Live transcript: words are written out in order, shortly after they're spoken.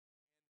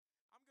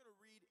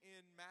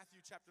in Matthew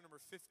chapter number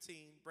 15.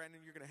 Brandon,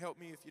 you're going to help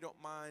me if you don't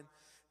mind.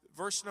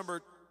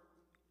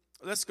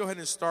 Let's go ahead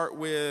and start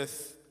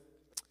with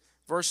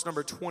verse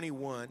number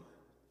 21.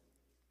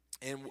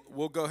 And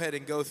we'll go ahead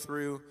and go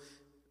through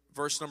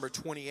verse number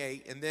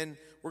 28. And then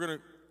we're going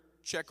to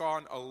check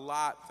on a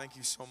lot. Thank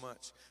you so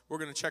much. We're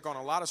going to check on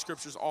a lot of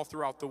scriptures all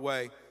throughout the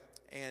way.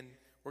 And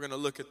we're going to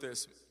look at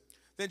this.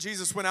 Then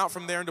Jesus went out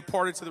from there and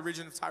departed to the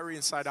region of Tyre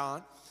and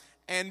Sidon.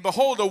 And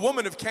behold, a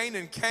woman of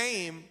Canaan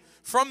came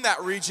from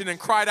that region and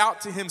cried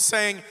out to him,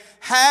 saying,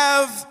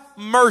 "Have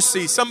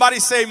mercy." Somebody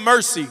say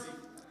mercy.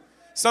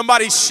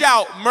 Somebody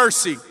shout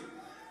mercy.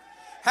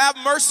 "Have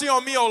mercy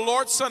on me, O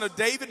Lord, son of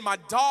David. My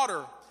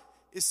daughter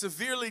is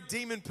severely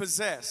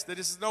demon-possessed." That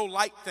is no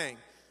light thing.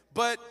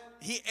 But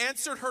he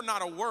answered her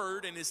not a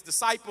word, and his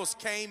disciples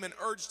came and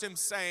urged him,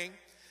 saying,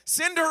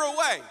 "Send her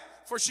away,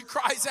 for she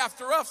cries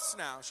after us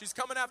now." She's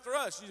coming after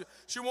us.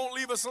 She won't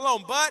leave us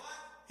alone. But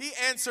he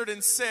answered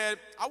and said,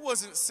 "I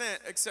wasn't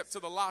sent except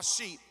to the lost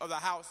sheep of the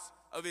house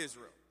of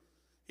Israel."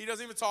 He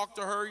doesn't even talk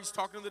to her. He's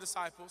talking to the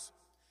disciples.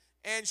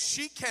 And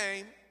she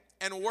came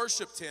and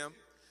worshiped him,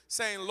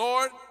 saying,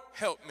 "Lord,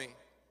 help me."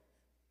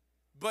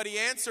 But he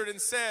answered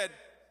and said,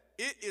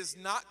 "It is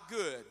not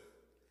good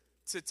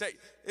to take."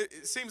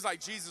 It seems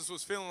like Jesus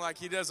was feeling like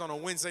he does on a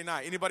Wednesday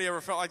night. Anybody ever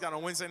felt like that on a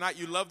Wednesday night?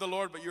 You love the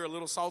Lord, but you're a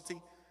little salty.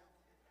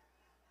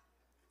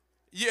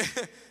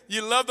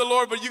 You love the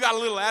Lord, but you got a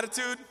little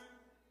attitude.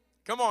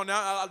 Come on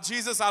now,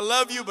 Jesus, I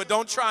love you, but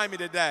don't try me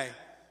today.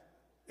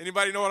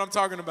 Anybody know what I'm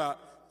talking about?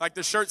 Like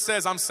the shirt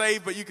says, "I'm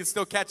saved, but you can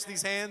still catch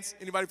these hands."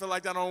 Anybody feel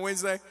like that on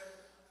Wednesday?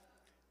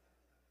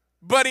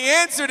 But he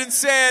answered and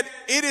said,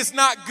 "It is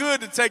not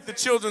good to take the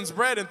children's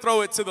bread and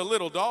throw it to the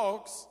little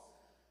dogs."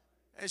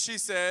 And she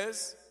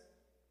says,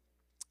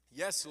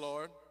 "Yes,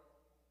 Lord,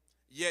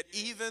 yet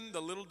even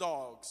the little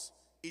dogs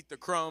eat the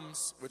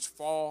crumbs which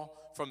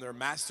fall from their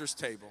master's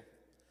table."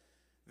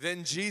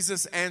 Then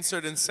Jesus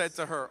answered and said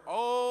to her,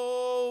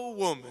 "O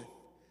woman,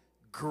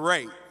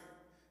 great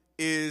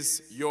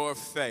is your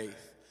faith.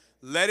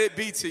 Let it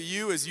be to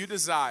you as you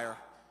desire."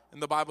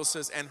 And the Bible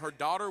says, and her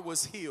daughter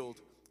was healed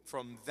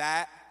from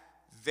that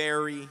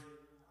very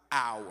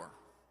hour.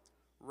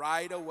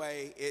 Right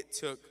away it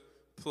took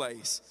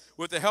place.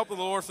 With the help of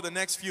the Lord, for the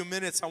next few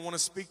minutes, I want to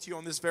speak to you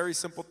on this very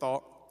simple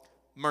thought: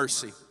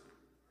 mercy.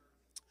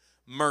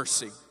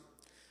 Mercy.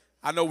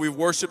 I know we've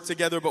worshiped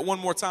together, but one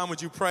more time,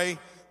 would you pray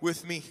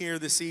with me here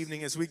this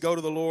evening as we go to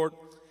the Lord?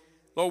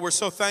 Lord, we're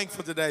so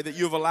thankful today that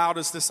you've allowed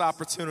us this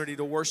opportunity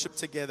to worship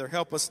together.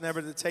 Help us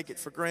never to take it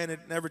for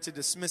granted, never to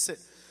dismiss it.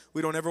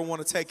 We don't ever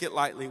want to take it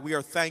lightly. We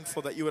are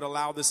thankful that you would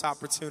allow this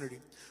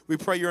opportunity. We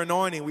pray your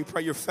anointing. We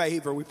pray your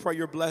favor. We pray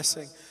your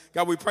blessing.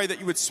 God, we pray that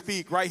you would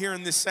speak right here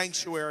in this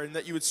sanctuary and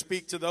that you would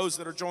speak to those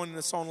that are joining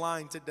us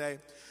online today.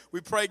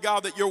 We pray,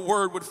 God, that your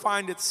word would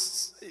find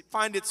its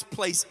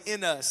place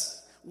in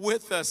us,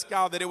 with us,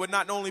 God, that it would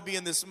not only be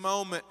in this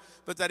moment,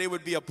 but that it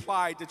would be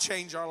applied to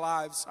change our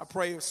lives. I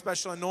pray a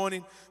special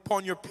anointing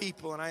upon your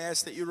people, and I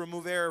ask that you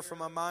remove error from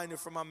my mind and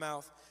from my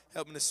mouth.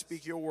 Help me to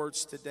speak your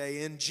words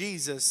today. In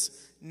Jesus'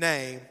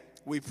 name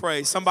we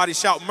pray. Somebody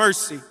shout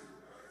mercy.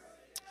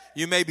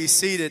 You may be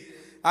seated.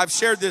 I've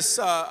shared this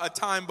a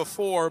time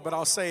before, but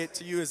I'll say it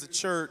to you as a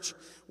church.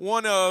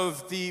 One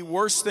of the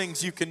worst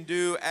things you can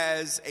do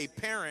as a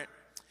parent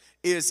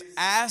is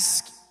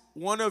ask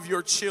one of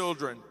your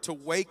children to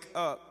wake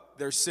up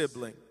their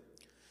sibling.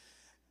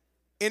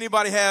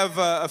 Anybody have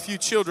a few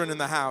children in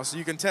the house?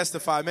 You can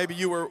testify. Maybe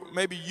you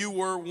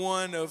were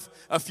one of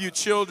a few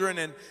children,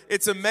 and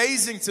it's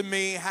amazing to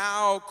me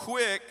how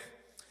quick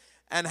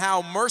and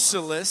how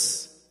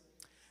merciless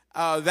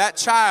that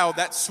child,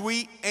 that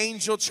sweet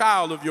angel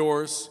child of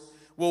yours,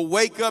 will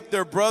wake up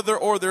their brother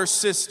or their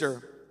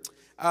sister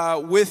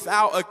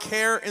without a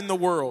care in the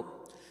world.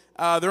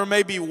 There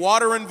may be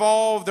water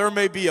involved, there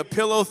may be a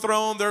pillow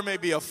thrown, there may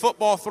be a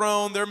football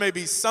thrown, there may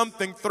be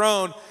something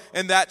thrown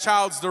in that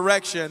child's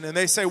direction. And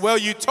they say, "Well,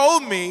 you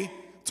told me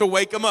to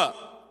wake them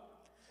up.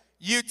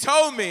 You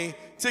told me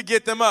to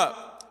get them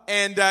up."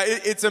 And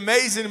it's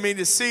amazing to me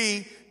to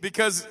see,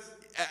 because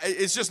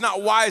it's just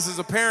not wise as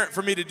a parent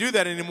for me to do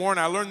that anymore. And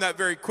I learned that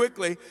very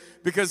quickly,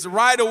 because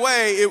right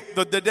away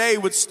the day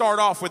would start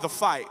off with a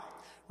fight.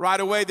 Right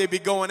away they'd be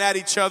going at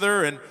each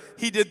other, and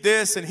he did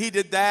this and he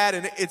did that,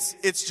 and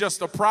it's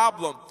just a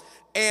problem.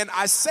 And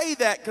I say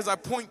that because I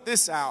point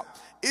this out.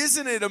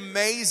 Isn't it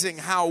amazing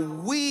how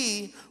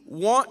we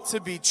want to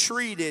be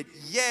treated,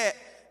 yet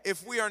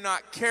if we are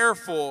not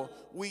careful,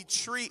 we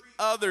treat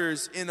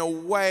others in a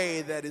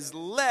way that is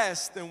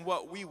less than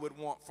what we would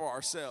want for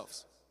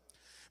ourselves?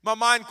 My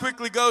mind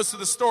quickly goes to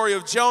the story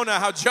of Jonah,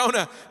 how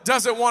Jonah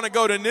doesn't want to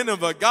go to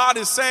Nineveh. God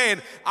is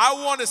saying, "I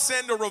want to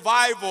send a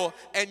revival,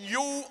 and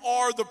you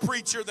are the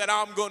preacher that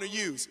I'm going to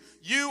use.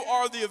 You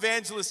are the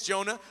evangelist,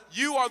 Jonah.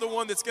 You are the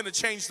one that's going to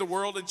change the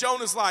world." And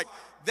Jonah's like,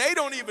 "They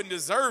don't even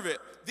deserve it.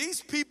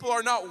 These people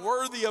are not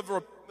worthy of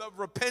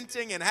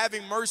repenting and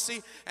having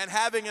mercy and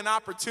having an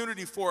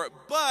opportunity for it.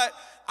 But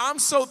I'm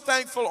so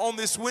thankful on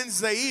this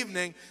Wednesday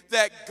evening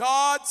that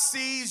God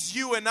sees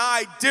you and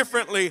I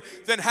differently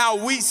than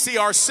how we see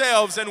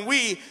ourselves and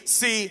we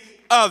see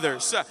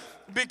others.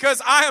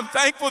 Because I am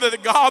thankful that the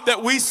God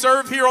that we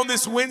serve here on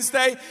this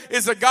Wednesday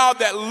is a God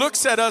that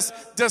looks at us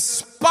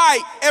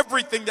despite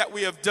everything that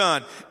we have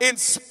done, in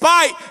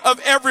spite of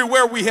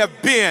everywhere we have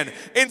been,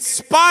 in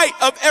spite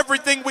of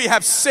everything we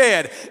have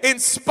said, in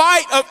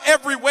spite of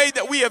every way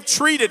that we have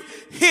treated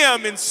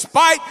him, in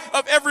spite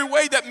of every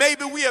way that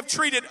maybe we have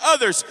treated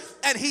others.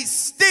 And he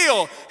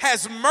still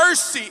has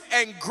mercy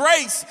and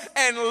grace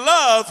and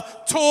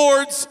love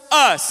towards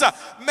us.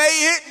 May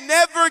it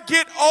never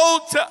get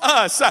old to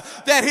us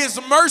that his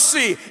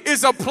mercy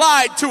is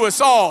applied to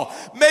us all.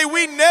 May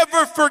we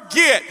never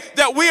forget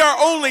that we are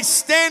only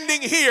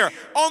standing here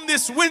on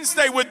this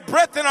Wednesday with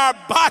breath in our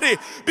body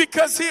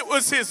because it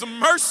was his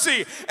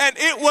mercy and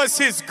it was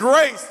his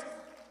grace.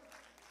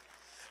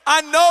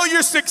 I know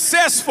you're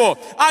successful.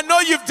 I know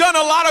you've done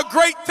a lot of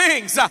great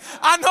things.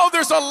 I know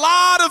there's a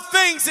lot of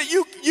things that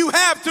you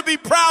have to be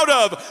proud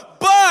of.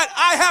 But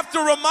I have to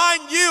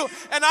remind you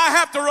and I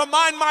have to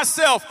remind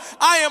myself,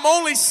 I am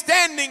only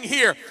standing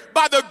here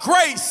by the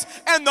grace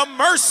and the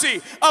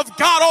mercy of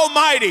God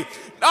Almighty.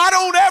 I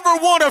don't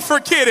ever want to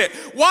forget it.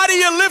 Why do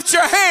you lift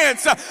your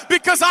hands?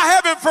 Because I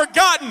haven't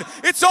forgotten.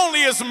 It's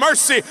only his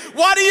mercy.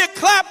 Why do you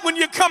clap when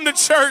you come to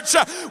church?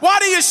 Why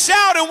do you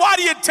shout and why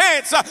do you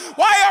dance?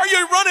 Why are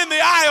you running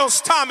the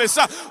aisles, Thomas?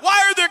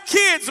 Why are there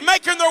kids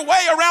making their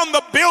way around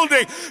the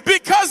building?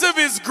 Because of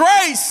his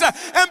grace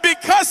and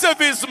because of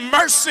his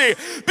mercy.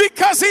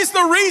 Because he's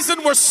the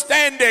reason we're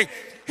standing.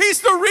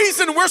 He's the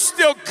reason we're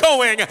still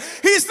going.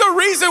 He's the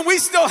reason we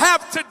still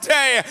have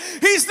today.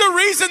 He's the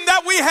reason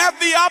that we have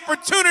the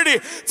opportunity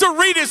to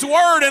read his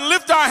word and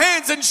lift our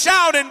hands and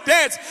shout and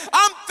dance.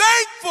 I'm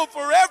thankful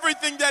for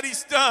everything that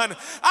he's done.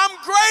 I'm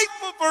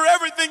grateful for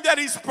everything that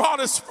he's brought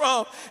us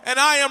from. And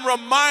I am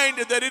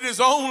reminded that it is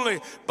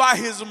only by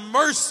his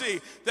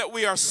mercy that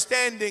we are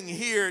standing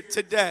here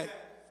today.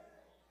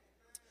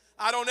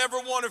 I don't ever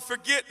want to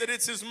forget that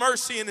it's his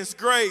mercy and his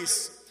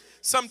grace.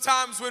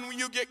 Sometimes when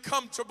you get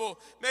comfortable,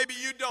 maybe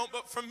you don't,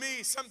 but for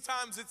me,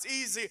 sometimes it's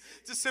easy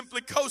to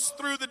simply coast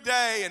through the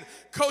day and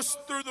coast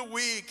through the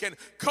week and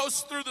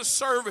coast through the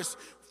service,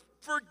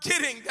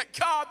 forgetting that,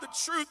 God, the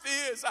truth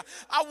is,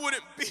 I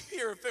wouldn't be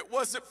here if it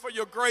wasn't for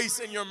your grace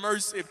and your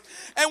mercy.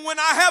 And when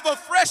I have a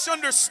fresh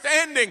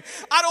understanding,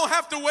 I don't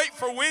have to wait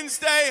for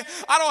Wednesday.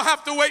 I don't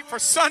have to wait for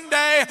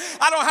Sunday.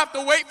 I don't have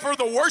to wait for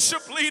the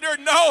worship leader.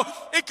 No,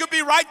 it could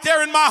be right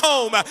there in my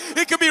home.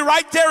 It could be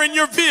right there in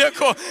your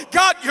vehicle.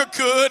 God, you're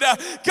good.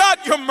 God,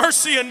 your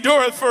mercy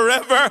endureth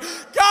forever.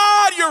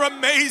 God, you're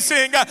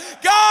amazing.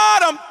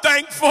 God, I'm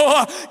thankful.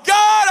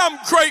 God, I'm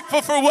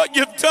grateful for what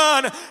you've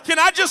done. Can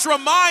I just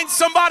remind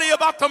somebody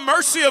about the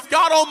mercy of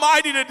God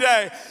Almighty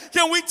today?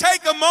 Can we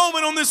take a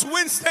moment on this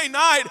Wednesday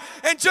night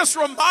and just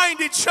remind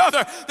each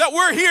other that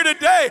we're here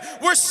today?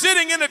 We're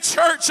sitting in a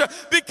church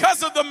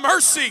because of the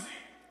mercy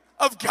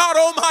of God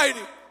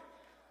Almighty.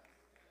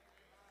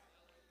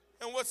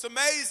 And what's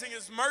amazing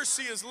is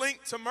mercy is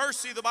linked to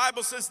mercy. The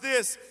Bible says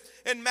this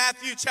in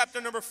Matthew chapter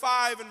number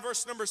 5 and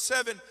verse number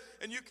 7.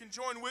 And you can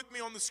join with me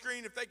on the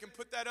screen if they can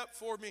put that up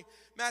for me.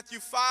 Matthew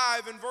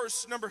 5 and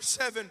verse number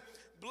 7.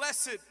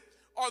 Blessed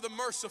are the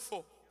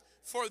merciful,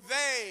 for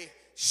they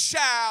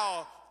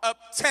shall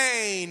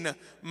obtain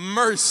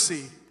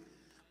mercy.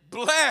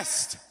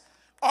 Blessed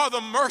are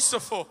the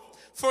merciful,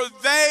 for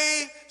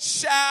they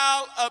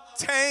shall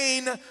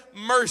obtain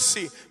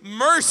mercy.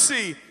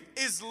 Mercy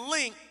is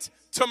linked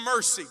to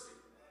mercy.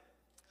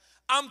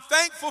 I'm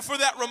thankful for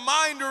that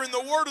reminder in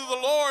the word of the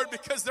Lord,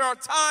 because there are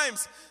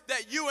times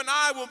that you and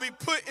I will be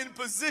put in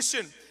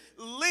position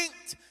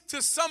linked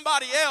to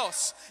somebody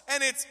else,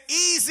 and it's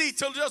easy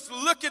to just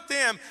look at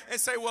them and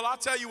say, well, I'll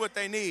tell you what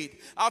they need.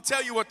 I'll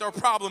tell you what their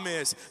problem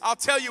is. I'll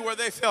tell you where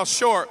they fell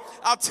short.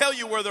 I'll tell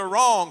you where they're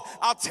wrong.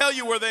 I'll tell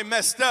you where they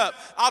messed up.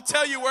 I'll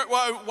tell you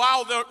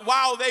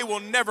why they will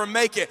never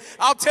make it.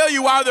 I'll tell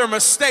you why their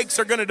mistakes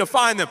are going to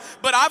define them.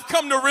 But I've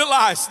come to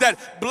realize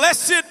that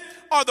blessed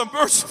are the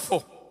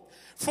merciful,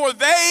 for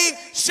they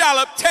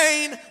shall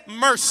obtain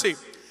mercy.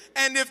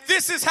 And if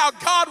this is how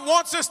God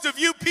wants us to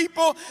view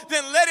people,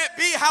 then let it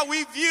be how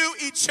we view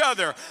each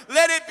other.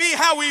 Let it be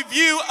how we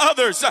view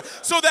others.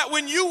 So that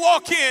when you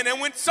walk in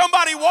and when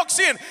somebody walks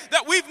in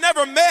that we've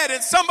never met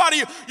and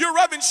somebody you're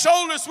rubbing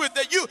shoulders with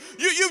that you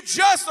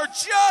just are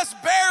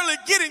just barely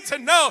getting to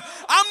know,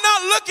 I'm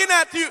not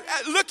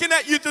looking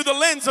at you through the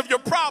lens of your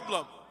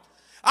problem.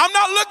 I'm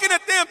not looking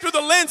at them through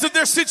the lens of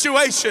their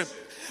situation.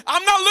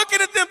 I'm not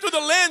looking at them through the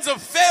lens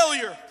of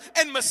failure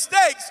and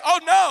mistakes. Oh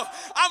no,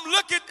 I'm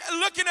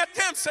looking at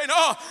them saying,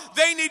 oh,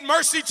 they need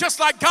mercy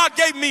just like God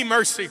gave me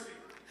mercy.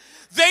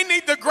 They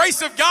need the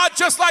grace of God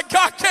just like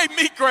God gave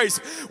me grace.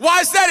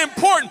 Why is that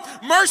important?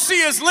 Mercy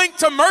is linked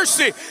to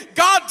mercy.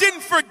 God didn't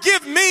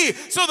forgive me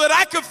so that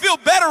I could feel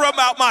better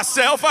about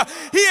myself.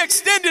 He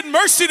extended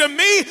mercy to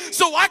me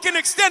so I can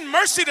extend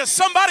mercy to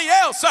somebody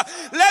else.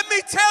 Let me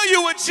tell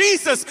you what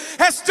Jesus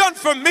has done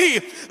for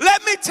me.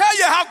 Let me tell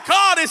you how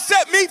God has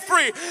set me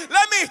free.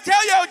 Let me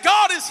tell you how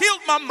God has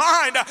healed my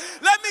mind.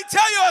 Let me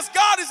tell you how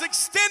God has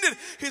extended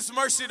his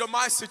mercy to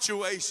my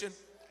situation.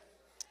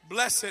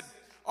 Blessed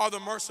are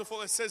the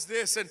merciful. It says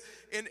this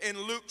in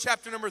Luke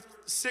chapter number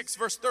 6,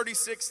 verse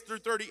 36 through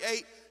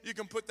 38. You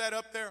can put that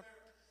up there.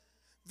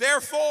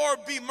 Therefore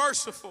be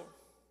merciful,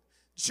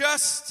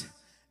 just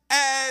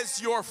as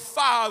your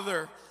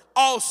Father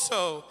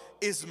also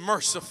is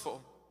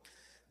merciful.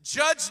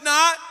 Judge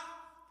not,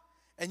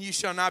 and you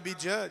shall not be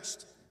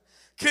judged.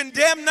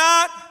 Condemn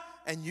not,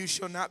 and you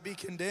shall not be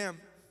condemned.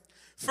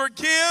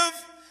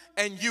 Forgive,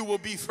 and you will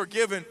be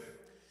forgiven.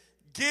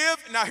 Give.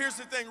 Now here's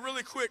the thing,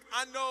 really quick.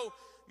 I know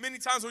many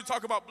times when we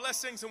talk about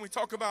blessings and we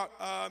talk about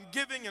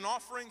giving and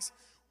offerings,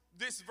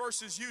 this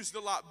verse is used a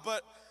lot.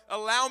 But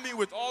allow me,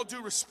 with all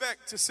due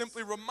respect, to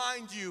simply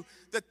remind you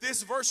that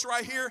this verse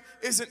right here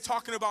isn't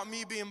talking about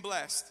me being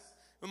blessed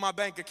with my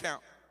bank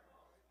account.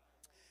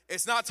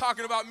 It's not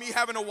talking about me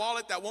having a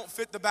wallet that won't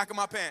fit the back of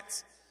my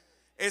pants.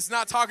 It's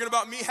not talking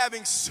about me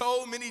having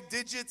so many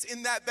digits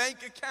in that bank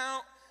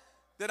account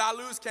that I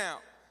lose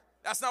count.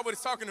 That's not what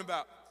it's talking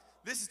about.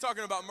 This is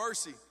talking about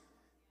mercy.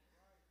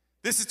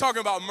 This is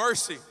talking about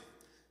mercy.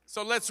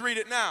 So let's read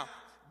it now.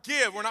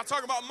 Give. We're not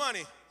talking about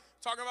money.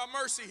 We're talking about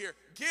mercy here.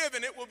 Give,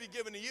 and it will be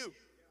given to you.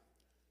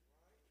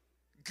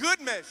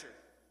 Good measure,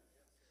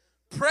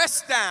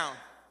 pressed down,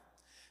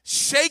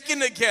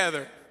 shaken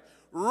together,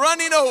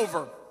 running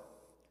over,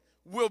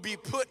 will be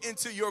put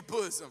into your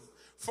bosom.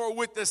 For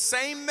with the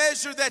same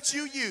measure that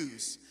you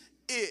use,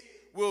 it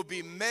will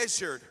be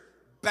measured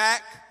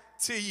back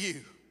to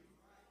you.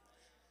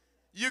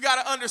 You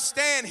got to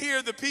understand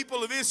here, the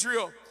people of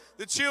Israel,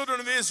 the children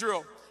of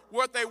Israel,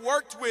 what they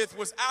worked with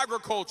was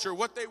agriculture.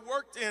 What they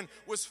worked in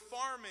was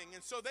farming.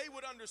 And so they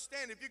would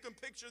understand, if you can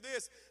picture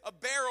this, a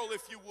barrel,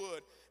 if you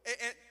would.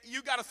 And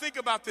you got to think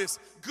about this.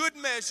 Good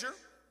measure,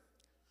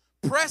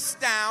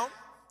 pressed down.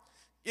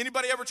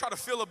 Anybody ever try to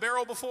fill a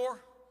barrel before?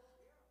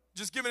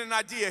 Just giving an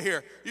idea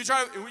here.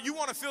 You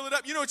want to fill it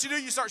up. You know what you do?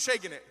 You start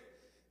shaking it.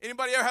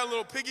 Anybody ever had a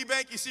little piggy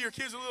bank? You see your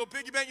kids with a little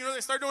piggy bank. You know what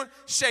they start doing?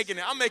 Shaking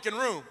it. I'm making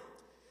room.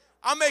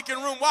 I'm making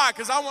room. Why?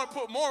 Because I want to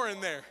put more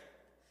in there.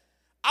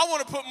 I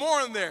want to put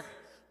more in there.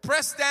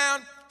 Pressed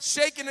down,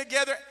 shaken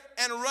together,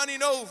 and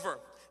running over.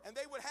 And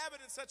they would have it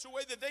in such a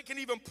way that they can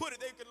even put it.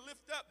 They could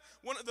lift up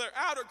one of their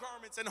outer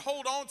garments and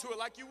hold on to it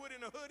like you would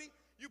in a hoodie.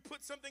 You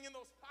put something in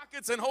those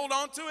pockets and hold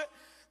on to it.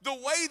 The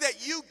way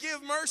that you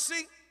give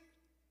mercy,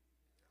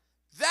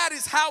 that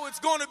is how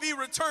it's going to be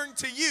returned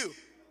to you.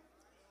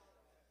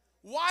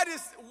 Why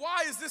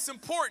is this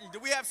important? Do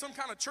we have some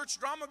kind of church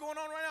drama going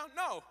on right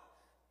now? No,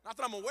 not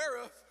that I'm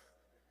aware of.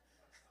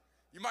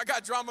 You might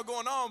got drama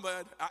going on,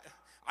 but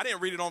I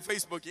didn't read it on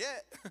Facebook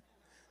yet.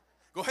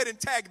 Go ahead and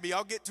tag me.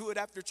 I'll get to it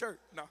after church.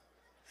 No.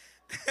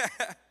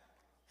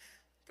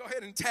 Go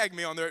ahead and tag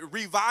me on there.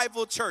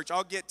 Revival Church.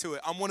 I'll get to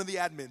it. I'm one of the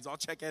admins. I'll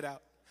check it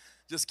out.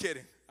 Just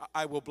kidding.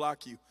 I will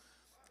block you.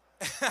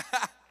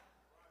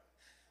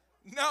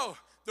 No.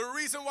 The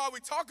reason why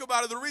we talk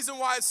about it, the reason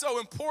why it's so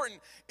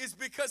important is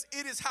because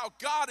it is how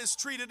God has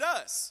treated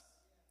us.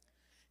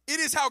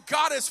 It is how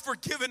God has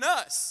forgiven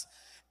us.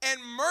 And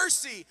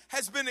mercy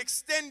has been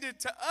extended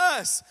to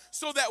us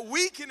so that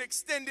we can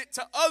extend it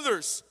to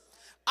others.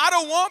 I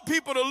don't want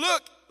people to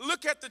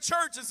look at the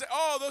church and say,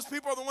 oh, those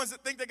people are the ones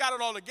that think they got it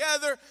all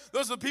together.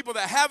 Those are the people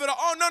that have it all.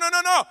 Oh,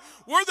 no.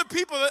 We're the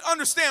people that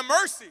understand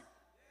mercy.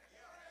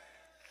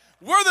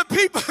 We're the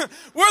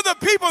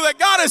people that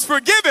God has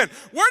forgiven.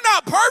 We're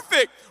not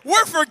perfect.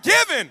 We're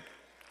forgiven.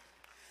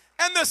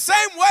 And the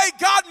same way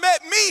God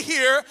met me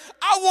here,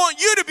 I want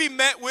you to be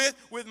met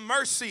with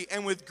mercy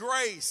and with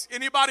grace.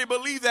 Anybody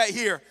believe that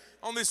here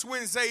on this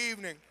Wednesday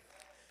evening?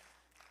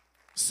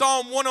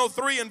 Psalm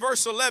 103 and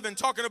verse 11,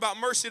 talking about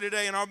mercy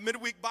today in our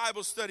midweek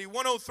Bible study.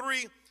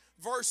 103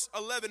 verse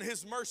 11,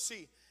 his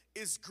mercy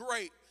is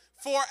great.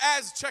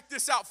 Check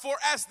this out, for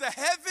as the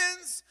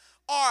heavens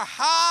are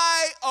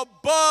high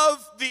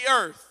above the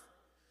earth,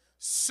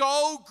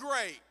 so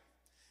great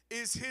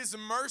is his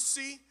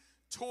mercy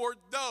toward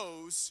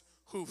those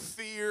who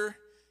fear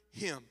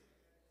him.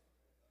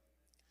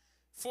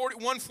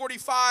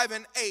 145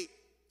 and 8.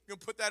 You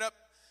can put that up.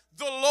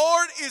 The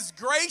Lord is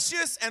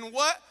gracious and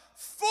what?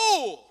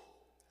 Full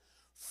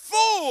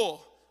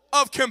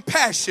of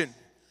compassion,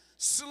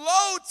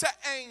 slow to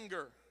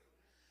anger,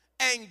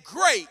 and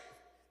great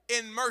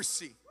in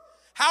mercy.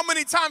 How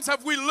many times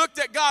have we looked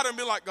at God and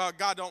been like,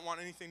 God don't want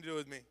anything to do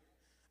with me.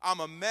 I'm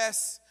a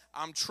mess.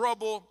 I'm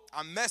trouble.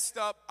 I'm messed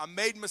up. I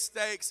made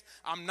mistakes.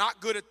 I'm not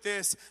good at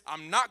this.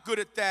 I'm not good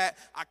at that.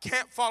 I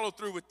can't follow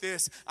through with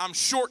this. I'm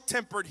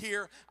short-tempered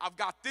here. I've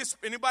got this.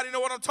 Anybody know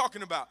what I'm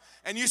talking about?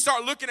 And you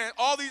start looking at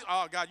all these.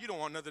 Oh, God, you don't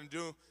want nothing to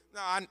do. No,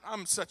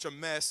 I'm such a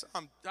mess.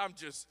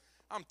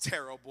 I'm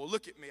terrible.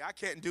 Look at me. I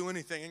can't do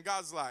anything. And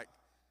God's like,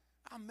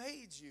 I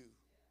made you.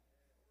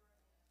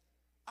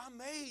 I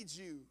made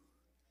you.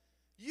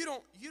 You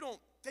don't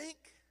think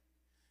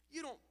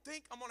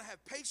I'm going to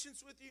have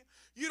patience with you?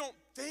 You don't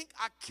think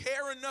I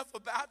care enough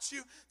about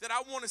you that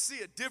I want to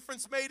see a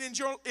difference made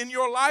in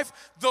your life?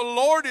 The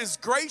Lord is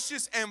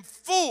gracious and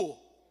full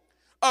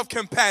of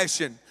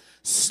compassion,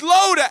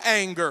 slow to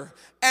anger,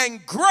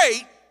 and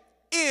great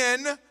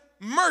in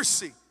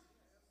mercy.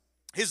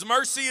 His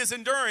mercy is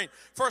enduring.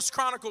 1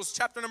 Chronicles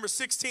chapter number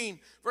 16,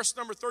 verse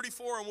number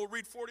 34, and we'll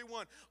read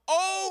 41.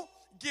 Oh,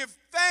 give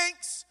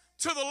thanks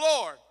to the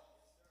Lord,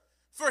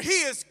 for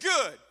he is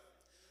good,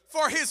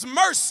 for his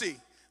mercy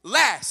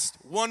lasts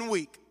 1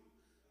 week.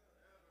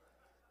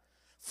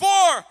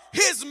 For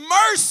his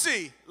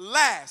mercy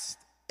lasts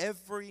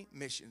every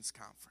missions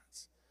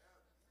conference.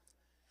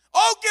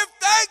 Oh, give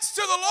thanks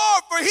to the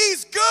Lord, for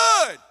he's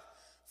good,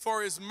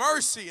 for his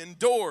mercy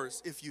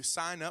endures if you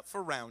sign up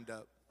for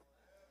Roundup.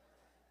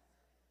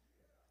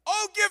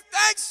 Oh, give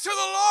thanks to the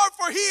Lord,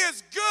 for he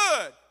is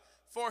good,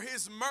 for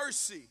his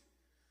mercy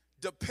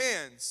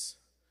depends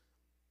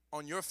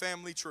on your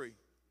family tree.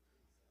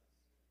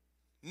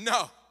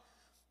 No.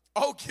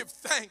 Oh, give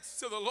thanks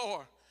to the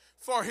Lord,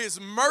 for his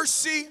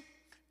mercy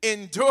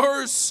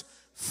endures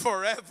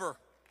forever.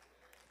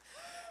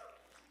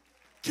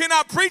 Can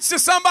I preach to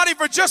somebody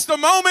for just a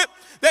moment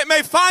that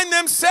may find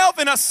themselves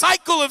in a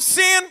cycle of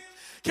sin?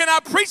 Can I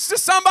preach to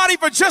somebody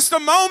for just a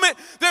moment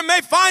that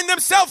may find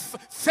themselves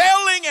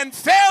failing and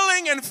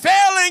failing and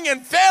failing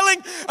and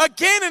failing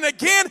again and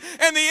again,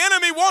 and the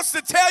enemy wants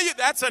to tell you,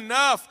 that's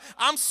enough.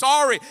 I'm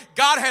sorry.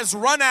 God has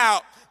run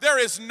out. There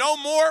is no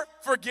more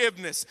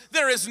forgiveness.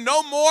 There is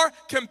no more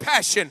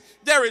compassion.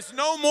 There is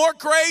no more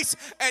grace,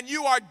 and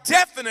you are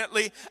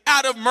definitely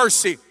out of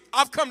mercy.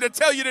 I've come to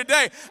tell you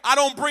today, I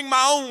don't bring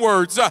my own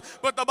words,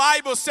 but the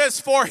Bible says,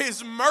 for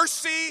his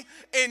mercy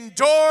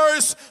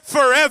endures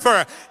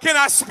forever. Can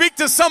I speak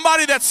to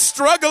somebody that's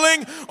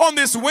struggling on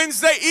this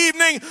Wednesday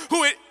evening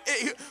who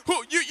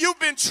you've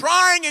been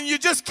trying and you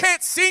just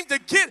can't seem to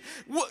get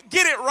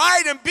it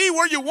right and be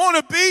where you want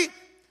to be?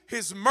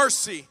 His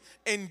mercy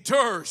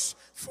endures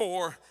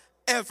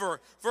forever.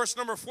 Verse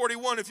number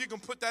 41, if you can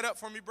put that up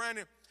for me,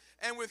 Brandon.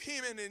 And with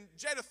Heman and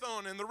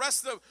Jeduthun and the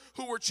rest of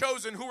who were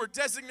chosen, who were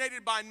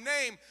designated by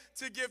name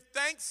to give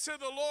thanks to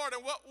the Lord.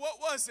 And what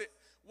was it?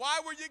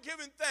 Why were you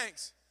giving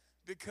thanks?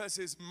 Because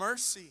his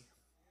mercy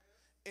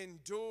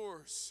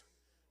endures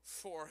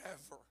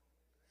forever.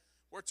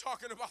 We're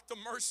talking about the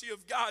mercy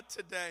of God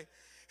today.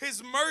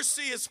 His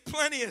mercy is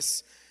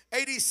plenteous.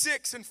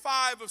 86 and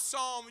 5 of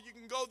Psalm. You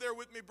can go there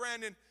with me,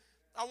 Brandon.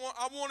 I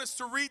want us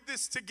to read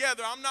this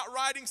together. I'm not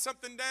writing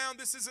something down.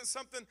 This isn't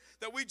something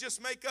that we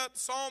just make up.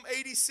 Psalm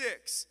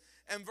 86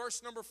 and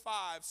verse number 5.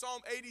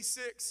 Psalm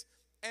 86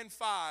 and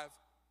 5.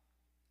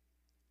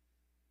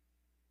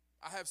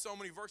 I have so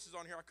many verses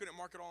on here, I couldn't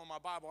mark it all in my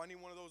Bible. I need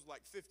one of those,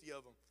 like 50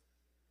 of them.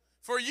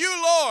 For you,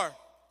 Lord,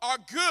 are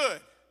good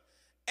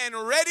and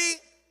ready.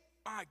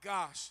 My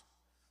gosh.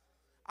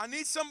 I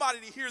need somebody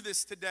to hear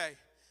this today.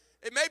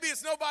 Maybe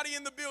it's nobody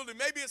in the building.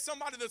 Maybe it's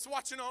somebody that's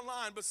watching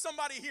online, but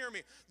somebody hear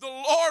me. The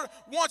Lord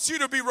wants you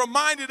to be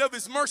reminded of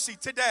his mercy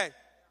today.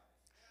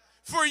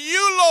 For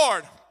you,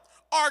 Lord,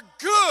 are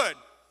good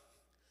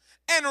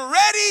and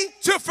ready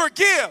to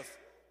forgive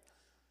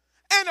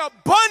and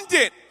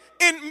abundant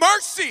in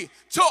mercy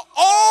to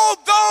all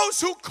those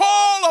who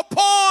call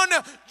upon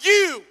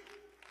you.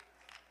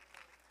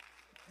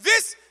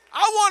 This,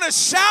 I want to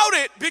shout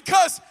it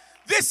because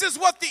this is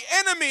what the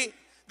enemy,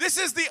 this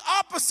is the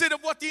opposite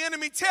of what the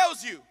enemy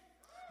tells you.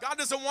 God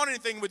doesn't want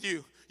anything with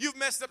you. You've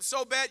messed up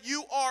so bad,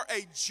 you are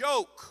a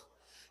joke.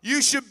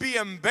 You should be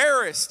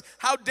embarrassed.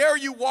 How dare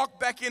you walk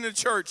back into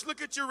church?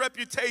 Look at your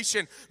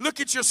reputation. Look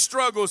at your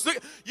struggles. Look,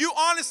 you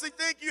honestly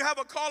think you have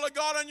a call of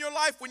God on your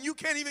life when you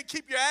can't even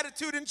keep your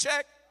attitude in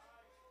check?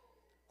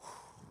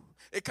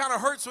 It kind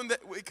of hurts when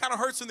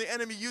the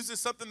enemy uses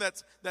something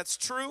that's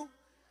true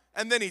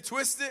and then he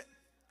twists it.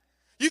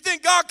 You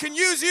think God can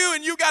use you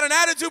and you got an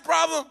attitude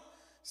problem?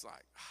 It's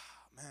like,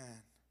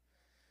 man,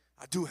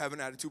 I do have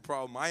an attitude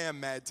problem. I am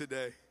mad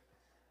today.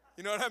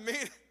 You know what I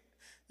mean?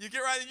 You get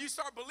right and you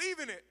start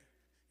believing it.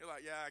 You're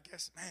like, yeah, I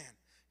guess, man,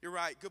 you're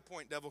right. Good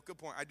point, devil. Good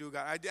point.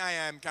 I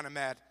am kind of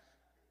mad.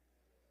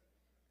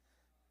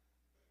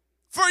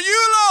 For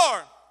you,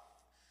 Lord,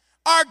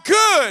 are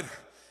good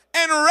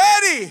and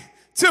ready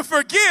to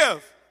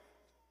forgive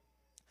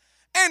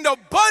and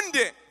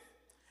abundant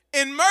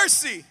in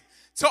mercy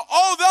to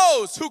all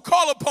those who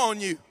call upon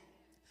you.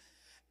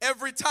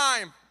 Every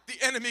time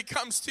the enemy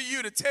comes to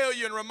you to tell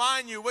you and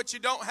remind you what you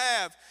don't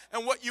have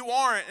and what you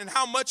aren't and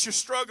how much you're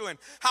struggling,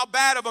 how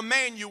bad of a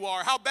man you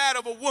are, how bad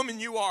of a woman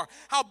you are,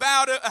 how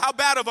bad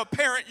of a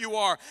parent you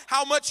are,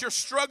 how much you're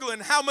struggling,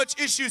 how much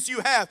issues you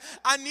have,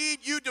 I need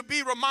you to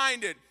be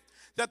reminded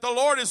that the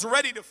Lord is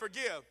ready to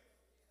forgive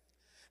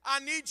I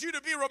need you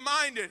to be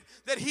reminded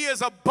that he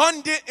is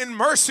abundant in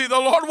mercy. The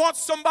Lord wants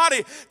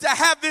somebody to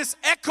have this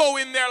echo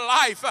in their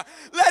life.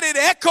 Let it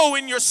echo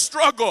in your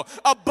struggle.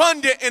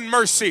 Abundant in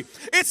mercy.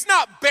 It's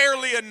not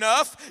barely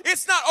enough.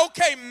 It's not,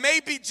 okay,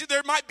 maybe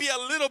there might be a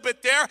little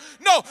bit there.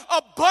 No,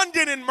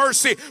 abundant in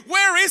mercy.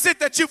 Where is it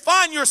that you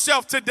find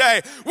yourself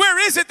today? Where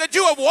is it that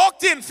you have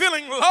walked in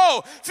feeling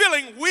low,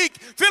 feeling weak,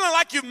 feeling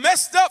like you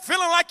messed up,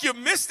 feeling like you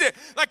missed it,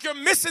 like you're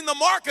missing the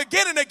mark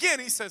again and again?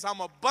 He says, I'm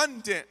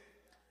abundant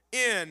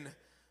in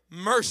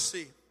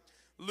mercy.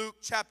 Luke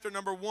chapter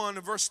number 1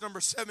 and verse number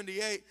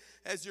 78.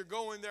 As you're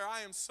going there, I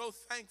am so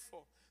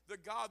thankful. The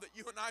God that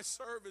you and I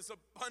serve is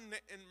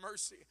abundant in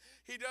mercy.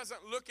 He doesn't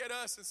look at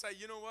us and say,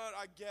 you know what,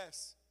 I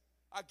guess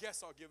I'll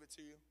give it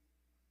to you.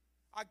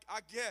 I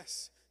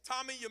guess.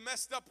 Tommy, you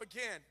messed up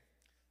again.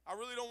 I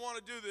really don't want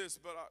to do this,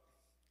 but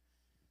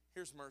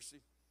here's mercy.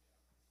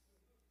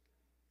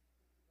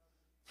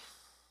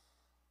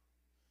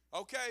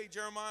 Okay,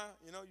 Jeremiah,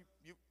 you know,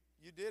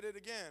 you did it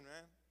again,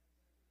 man.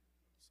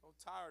 So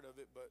tired of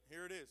it, but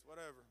here it is,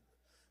 whatever.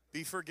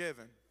 Be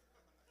forgiven.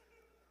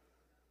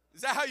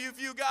 Is that how you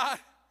view God?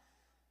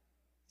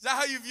 Is that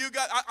how you view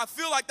God? I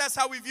feel like that's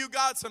how we view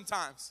God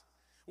sometimes.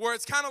 Where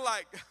it's kind of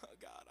like, oh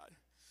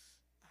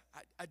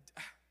God,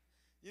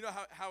 you know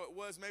how it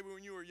was maybe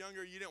when you were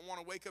younger, you didn't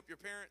want to wake up your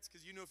parents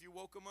because you knew if you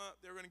woke them up,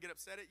 they were going to get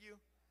upset at you.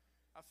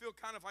 I feel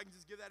kind of, if I can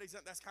just give that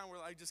example, that's kind of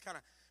where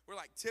we're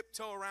like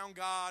tiptoe around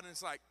God, and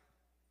it's like,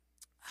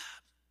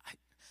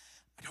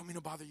 I don't mean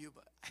to bother you,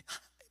 but I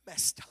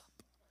messed up.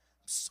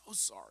 I'm so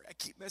sorry. I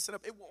keep messing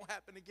up. It won't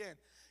happen again.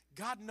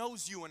 God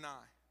knows you and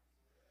I.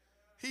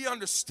 He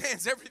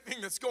understands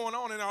everything that's going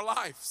on in our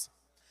lives.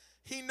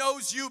 He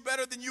knows you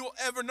better than you will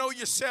ever know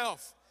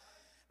yourself.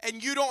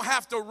 And you don't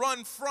have to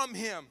run from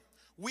him.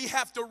 We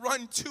have to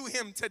run to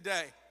him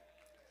today.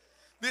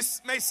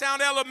 This may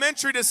sound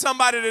elementary to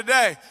somebody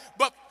today,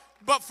 but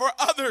for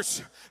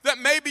others that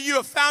maybe you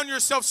have found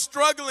yourself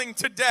struggling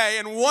today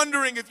and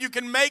wondering if you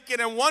can make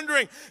it and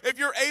wondering if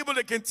you're able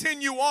to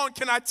continue on,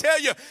 can I tell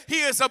you,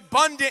 he is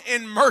abundant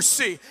in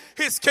mercy.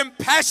 His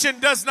compassion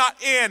does not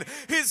end.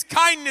 His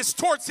kindness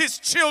towards his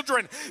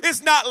children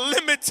is not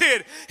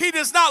limited. He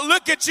does not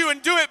look at you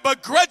and do it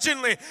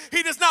begrudgingly.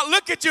 He does not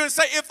look at you and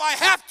say, if I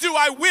have to,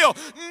 I will.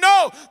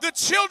 No, the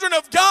children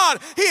of God,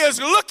 he is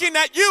looking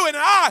at you and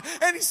I,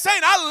 and he's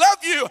saying, I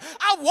love you.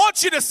 I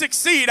want you to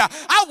succeed.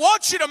 I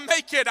want you to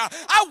make it.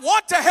 I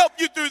want to help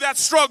you through that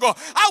struggle.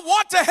 I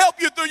want to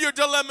help you through your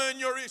dilemma and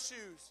your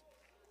issues.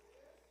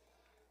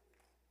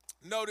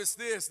 Notice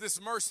this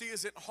mercy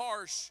isn't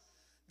harsh.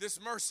 This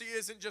mercy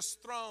isn't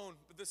just thrown,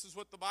 but this is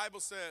what the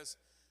Bible says.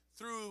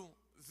 Through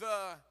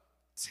the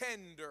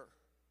tender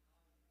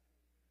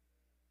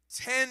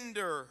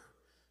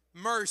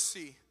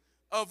mercy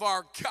of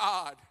our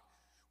God,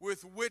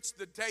 with which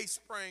the day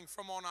spring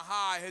from on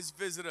high has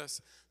visited us.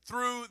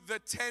 Through the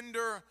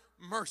tender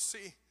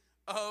mercy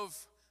of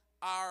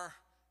our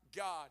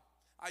God.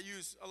 I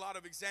use a lot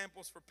of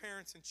examples for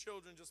parents and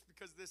children just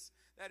because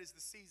that is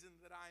the season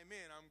that I am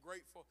in. I'm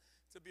grateful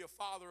to be a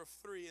father of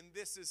 3, and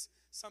this is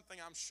something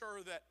I'm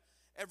sure that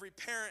every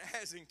parent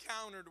has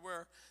encountered,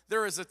 where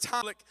there is a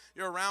time like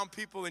you're around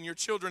people and your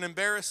children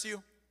embarrass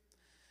you,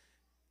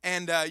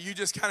 and you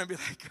just kind of be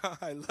like, oh,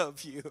 I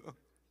love you,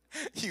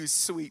 you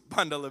sweet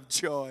bundle of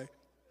joy.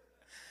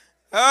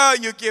 Oh,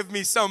 you give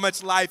me so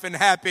much life and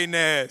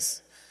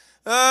happiness.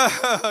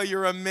 Oh,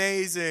 you're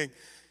amazing.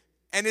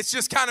 And it's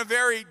just kind of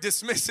very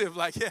dismissive,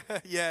 like,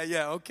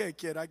 yeah, okay,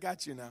 kid, I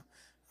got you now.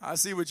 I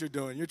see what you're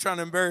doing. You're trying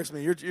to embarrass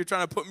me. You're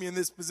trying to put me in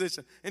this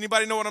position.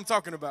 Anybody know what I'm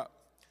talking about?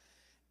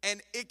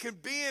 And it can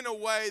be in a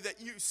way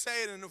that you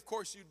say it, and of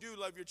course you do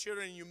love your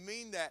children and you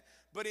mean that,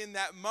 but in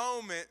that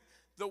moment,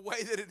 the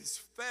way that it is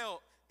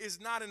felt is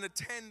not in a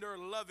tender,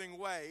 loving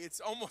way. It's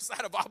almost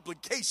out of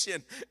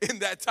obligation in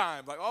that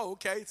time. Like, oh,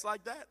 okay, it's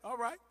like that. All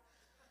right.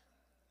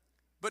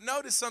 But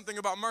notice something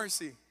about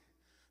mercy.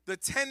 The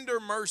tender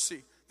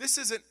mercy. This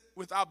isn't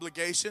with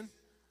obligation.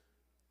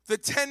 The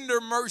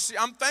tender mercy.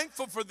 I'm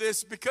thankful for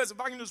this because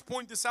if I can just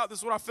point this out, this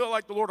is what I feel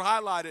like the Lord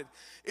highlighted.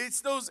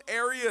 It's those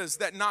areas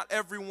that not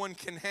everyone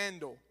can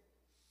handle.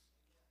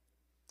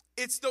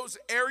 It's those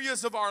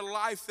areas of our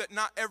life that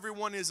not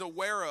everyone is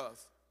aware of.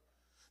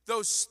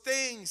 Those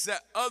things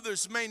that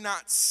others may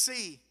not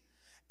see,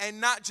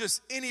 and not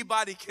just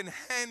anybody can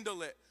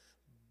handle it,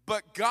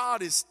 but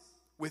God is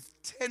with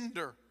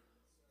tender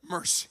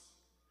mercy.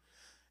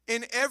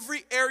 In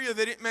every area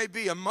that it may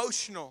be,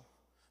 emotional,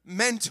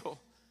 mental,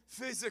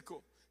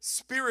 physical,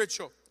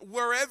 spiritual,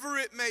 wherever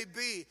it may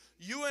be,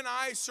 you and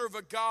I serve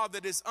a God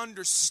that is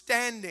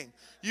understanding.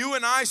 You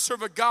and I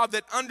serve a God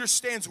that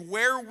understands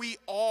where we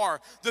are.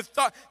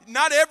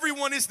 Not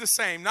everyone is the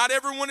same. Not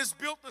everyone is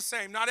built the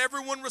same. Not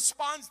everyone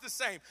responds the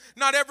same.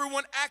 Not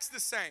everyone acts the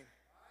same.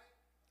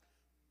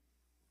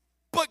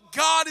 But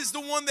God is the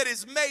one that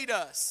has made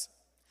us.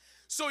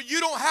 So you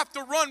don't have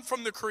to run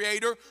from the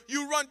Creator.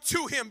 You run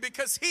to Him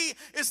because He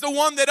is the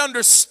one that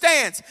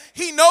understands.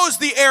 He knows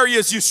the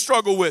areas you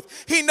struggle with.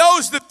 He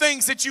knows the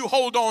things that you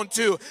hold on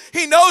to.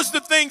 He knows the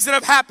things that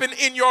have happened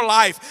in your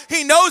life.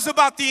 He knows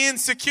about the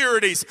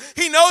insecurities.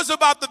 He knows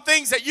about the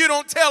things that you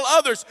don't tell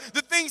others,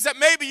 the things that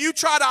maybe you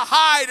try to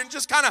hide and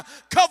just kind of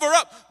cover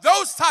up.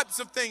 Those types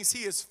of things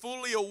He is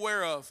fully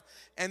aware of,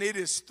 and it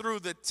is through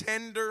the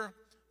tender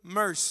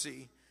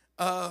mercy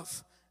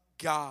of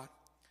God.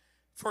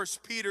 1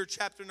 Peter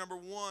chapter number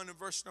 1 and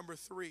verse number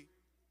 3.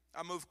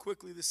 I move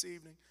quickly this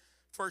evening.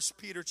 1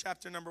 Peter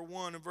chapter number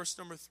 1 and verse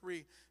number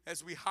 3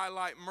 as we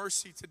highlight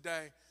mercy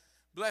today.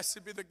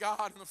 Blessed be the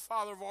God and the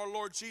Father of our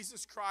Lord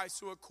Jesus Christ,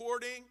 who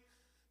according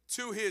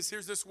to His,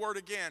 here's this word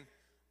again,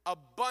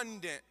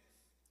 abundant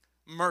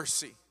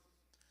mercy,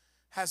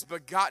 has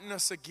begotten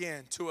us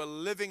again to a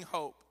living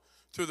hope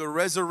through the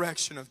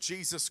resurrection of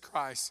Jesus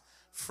Christ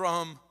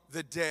from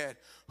the dead,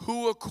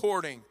 who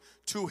according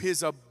to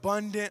His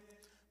abundant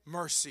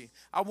mercy.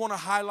 I want to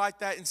highlight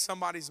that in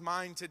somebody's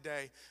mind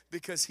today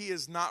because He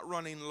is not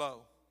running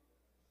low.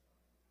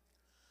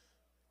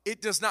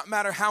 It does not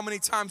matter how many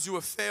times you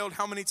have failed,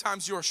 how many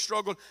times you are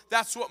struggled.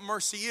 That's what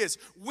mercy is.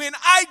 When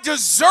I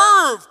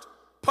deserved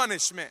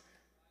punishment,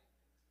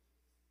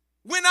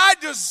 when I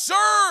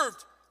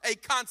deserved a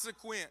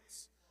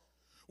consequence,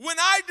 when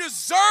I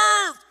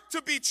deserved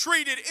to be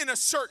treated in a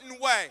certain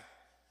way,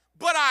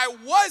 but I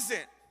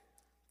wasn't,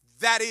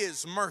 that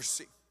is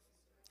mercy.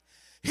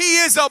 He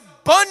is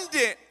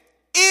abundant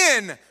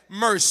in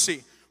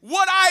mercy.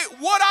 What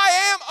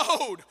I am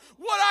owed,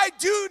 what I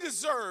do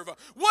deserve,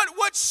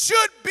 what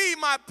should be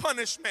my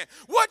punishment,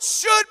 what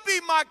should be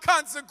my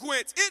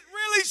consequence. It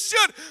really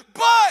should,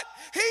 but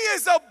He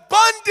is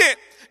abundant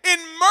in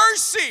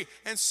mercy.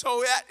 And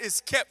so that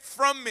is kept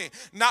from me,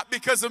 not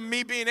because of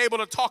me being able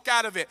to talk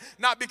out of it,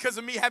 not because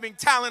of me having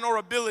talent or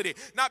ability,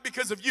 not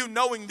because of you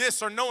knowing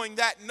this or knowing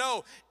that.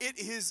 No, it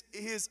is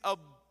His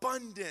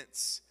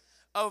abundance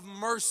of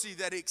mercy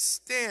that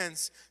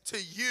extends to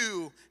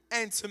you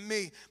and to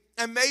me.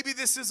 And maybe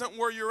this isn't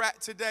where you're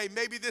at today.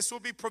 Maybe this will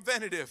be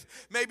preventative.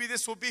 Maybe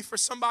this will be for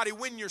somebody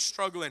when you're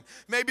struggling.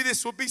 Maybe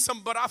this will be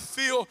but I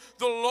feel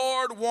the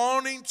Lord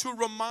wanting to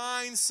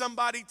remind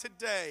somebody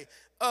today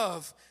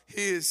of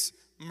His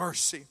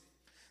mercy.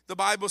 The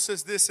Bible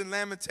says this in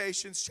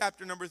Lamentations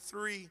chapter number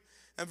 3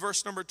 and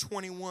verse number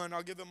 21.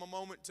 I'll give them a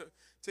moment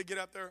to get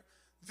up there.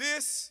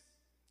 This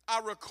I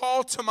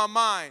recall to my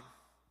mind.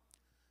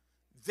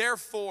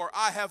 Therefore,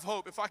 I have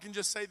hope. If I can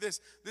just say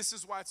this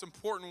is why it's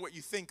important what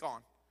you think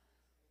on.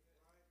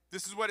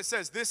 This is what it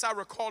says. This I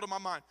recall to my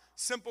mind.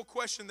 Simple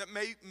question that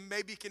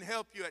maybe can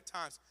help you at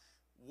times.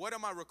 What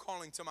am I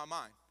recalling to my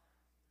mind?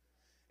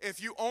 If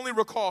you only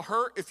recall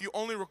hurt, if you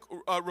only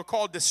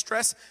recall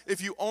distress,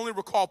 if you only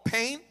recall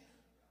pain,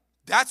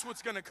 that's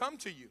what's going to come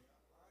to you.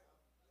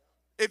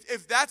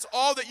 If that's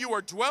all that you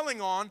are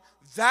dwelling on,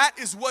 that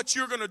is what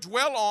you're going to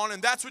dwell on,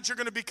 and that's what you're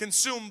going to be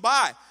consumed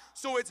by.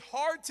 So it's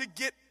hard to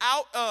get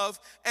out of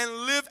and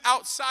live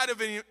outside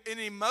of an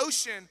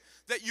emotion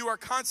that you are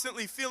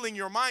constantly filling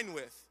your mind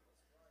with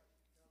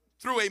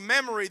through a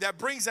memory that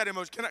brings that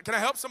emotion. Can I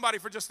help somebody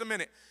for just a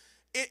minute?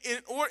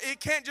 It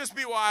can't just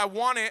be, well, I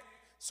want it,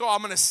 so I'm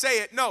going to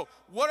say it. No,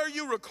 what are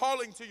you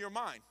recalling to your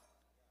mind?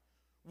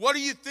 What are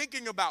you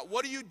thinking about?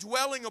 What are you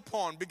dwelling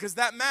upon? Because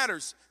that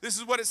matters. This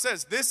is what it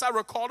says. This I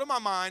recall to my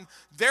mind,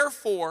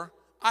 therefore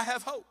I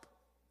have hope.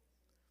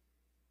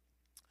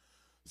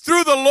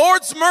 Through the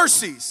Lord's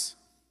mercies,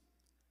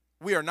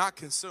 we are not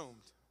consumed,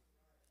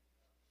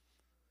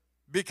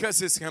 because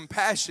His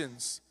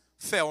compassions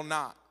fail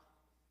not.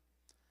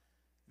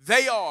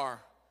 They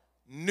are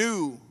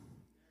new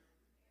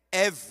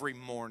every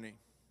morning.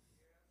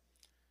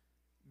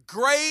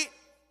 Great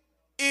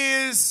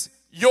is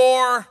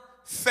your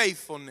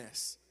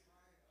faithfulness.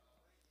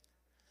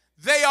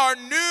 They are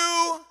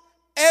new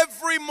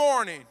every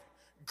morning.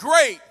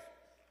 Great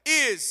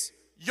is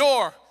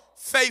your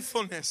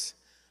faithfulness.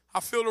 I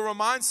feel to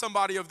remind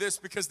somebody of this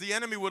because the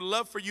enemy would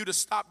love for you to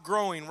stop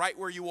growing right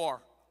where you are.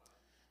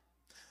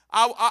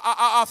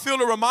 I feel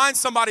to remind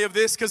somebody of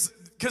this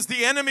because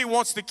the enemy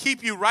wants to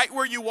keep you right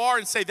where you are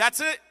and say,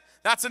 that's it,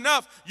 that's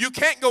enough. You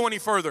can't go any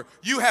further.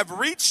 You have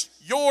reached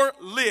your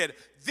lid.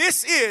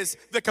 This is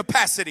the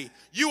capacity.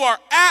 You are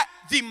at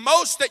the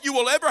most that you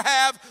will ever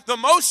have, the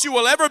most you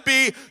will ever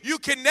be. You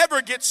can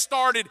never get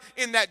started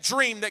in that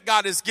dream that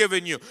God has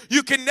given you.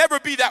 You can never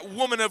be that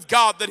woman of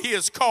God that He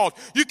has called.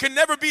 You can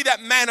never be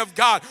that man of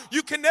God.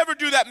 You can never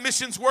do that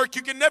missions work.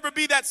 You can never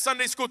be that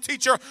Sunday school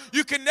teacher.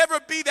 You can never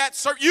be that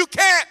you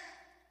can't,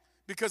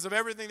 because of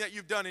everything that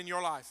you've done in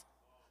your life.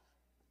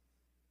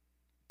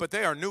 But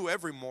they are new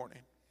every morning.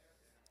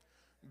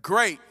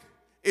 Great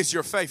is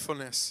your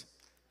faithfulness.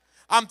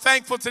 I'm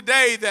thankful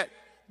today that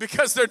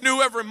because they're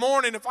new every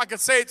morning, if I could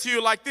say it to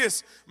you like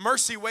this,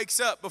 mercy wakes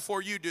up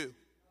before you do.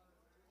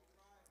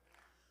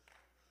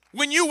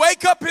 When you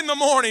wake up in the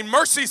morning,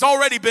 mercy's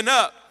already been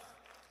up.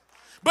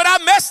 But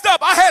I messed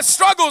up. I had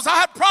struggles. I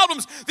had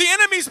problems. The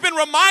enemy's been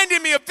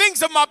reminding me of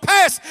things of my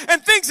past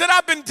and things that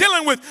I've been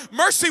dealing with.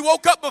 Mercy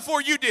woke up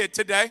before you did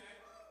today.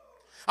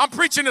 I'm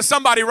preaching to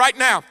somebody right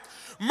now.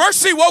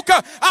 Mercy woke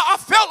up. I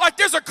felt like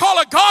there's a call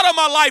of God on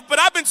my life, but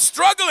I've been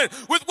struggling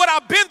with what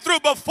I've been through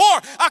before.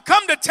 I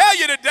come to tell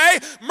you today,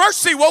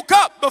 mercy woke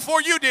up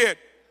before you did.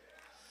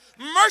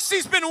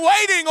 Mercy's been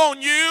waiting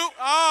on you.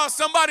 Oh,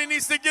 somebody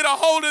needs to get a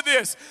hold of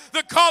this.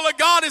 The call of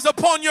God is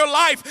upon your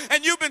life,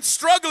 and you've been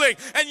struggling,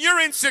 and you're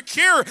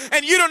insecure,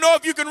 and you don't know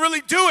if you can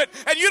really do it,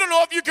 and you don't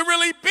know if you can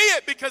really be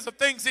it because of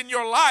things in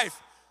your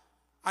life.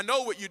 I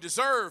know what you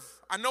deserve.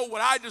 I know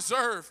what I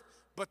deserve,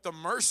 but the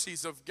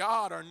mercies of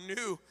God are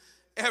new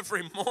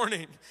every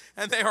morning,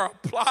 and they are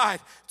applied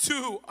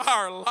to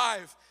our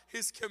life.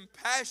 His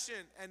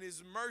compassion and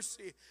his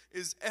mercy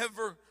is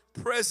ever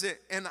present,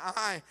 and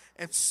I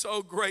am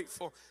so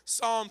grateful.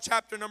 Psalm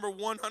chapter number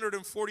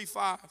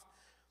 145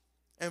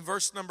 and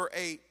verse number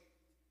 8.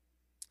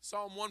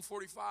 Psalm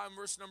 145 and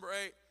verse number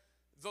 8.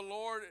 The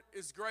Lord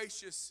is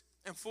gracious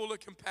and full of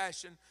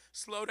compassion,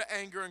 slow to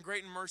anger and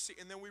great in mercy.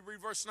 And then we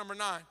read verse number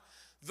 9.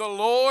 The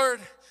Lord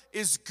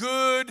is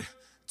good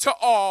to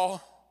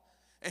all.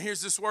 And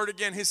here's this word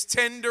again. His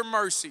tender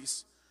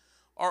mercies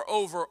are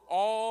over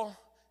all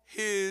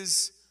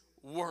his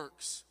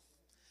works.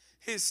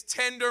 His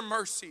tender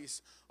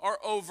mercies are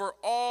over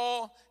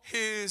all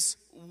his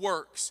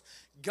works.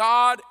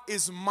 God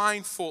is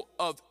mindful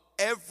of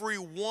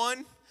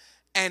everyone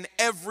and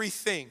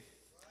everything.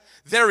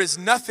 There is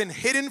nothing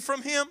hidden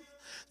from him.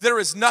 There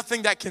is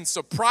nothing that can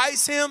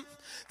surprise him.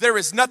 There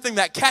is nothing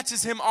that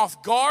catches him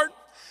off guard.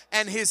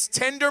 And his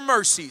tender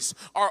mercies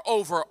are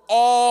over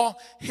all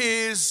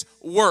his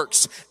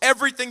works.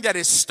 Everything that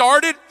is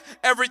started,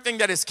 everything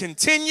that is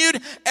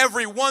continued,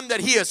 everyone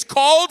that he has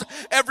called,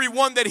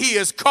 everyone that he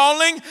is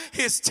calling,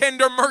 his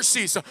tender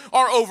mercies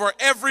are over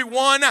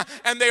everyone,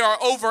 and they are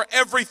over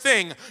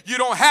everything. You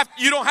don't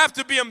have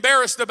to be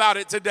embarrassed about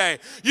it today.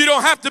 You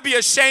don't have to be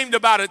ashamed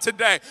about it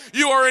today.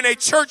 You are in a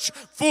church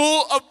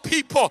full of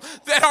people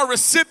that are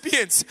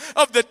recipients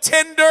of the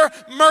tender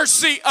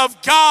mercy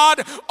of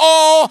God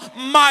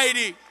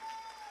Almighty.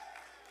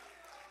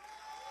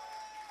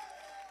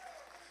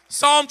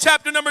 Psalm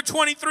chapter number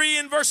 23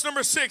 and verse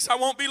number 6. I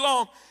won't be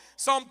long.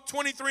 Psalm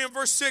 23 and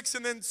verse 6,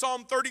 and then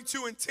Psalm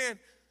 32 and 10.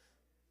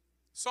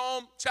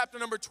 Psalm chapter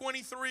number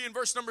 23 and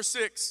verse number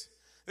 6.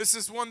 This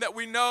is one that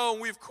we know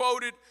and we've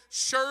quoted.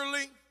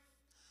 Surely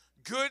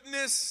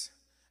goodness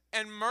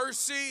and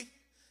mercy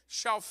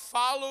shall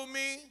follow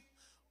me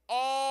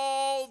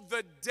all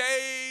the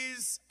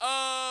days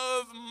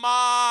of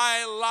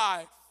my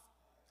life.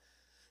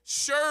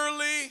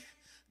 Surely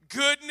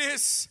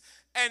goodness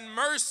and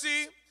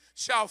mercy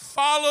shall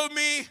follow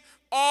me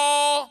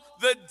all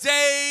the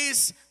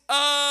days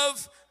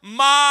of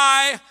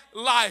my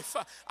life.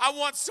 I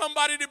want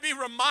somebody to be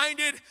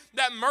reminded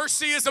that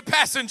mercy is a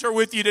passenger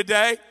with you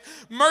today.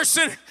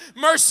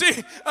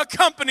 Mercy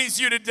accompanies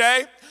you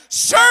today.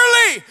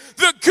 Surely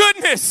the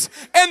goodness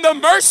and the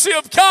mercy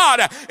of God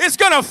is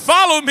going to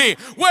follow me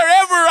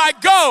wherever I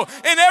go.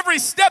 In every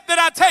step that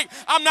I take,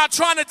 I'm not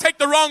trying to take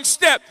the wrong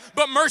step,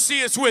 but mercy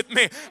is with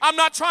me. I'm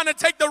not trying to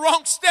take the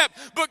wrong step,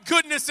 but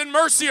goodness and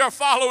mercy are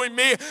following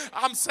me.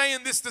 I'm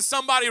saying this to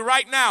somebody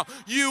right now.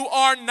 You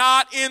are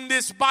not in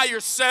this by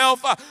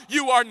yourself.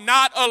 You are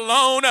not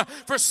alone.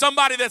 For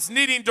somebody that's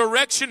needing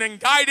direction and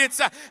guidance,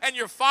 and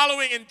you're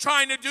following and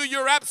trying to do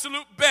your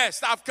absolute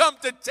best, I've come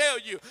to tell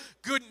you,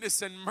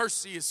 goodness and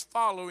mercy is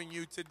following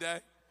you today.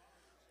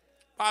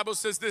 Bible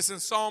says this in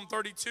Psalm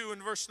 32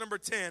 and verse number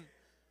 10.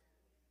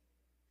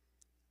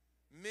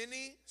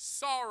 Many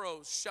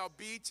sorrows shall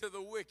be to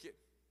the wicked,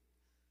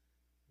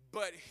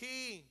 but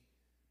he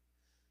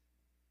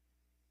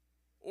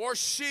or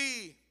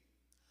she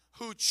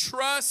who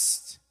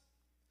trusts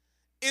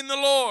in the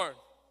Lord,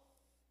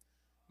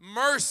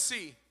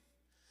 mercy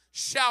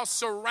shall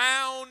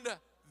surround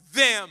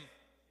them.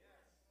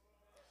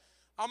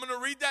 I'm going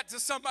to read that to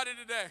somebody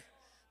today.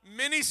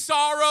 Many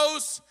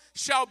sorrows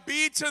shall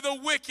be to the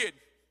wicked,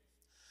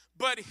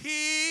 but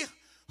he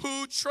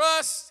who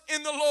trusts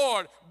in the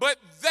Lord, but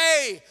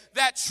they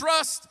that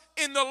trust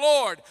in the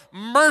Lord,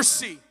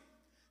 mercy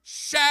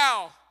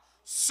shall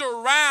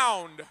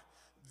surround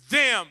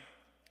them.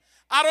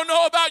 I don't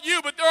know about you,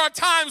 but there are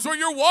times where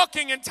you're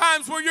walking and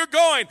times where you're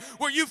going,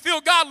 where you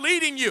feel God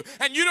leading you,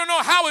 and you don't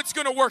know how it's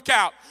going to work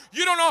out.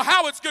 You don't know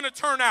how it's going to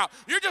turn out.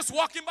 You're just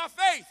walking by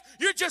faith.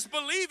 You're just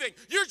believing.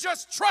 You're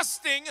just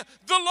trusting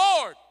the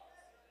Lord.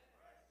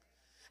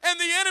 And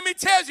the enemy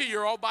tells you,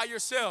 you're all by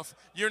yourself.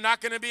 You're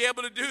not going to be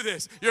able to do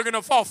this. You're going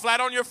to fall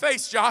flat on your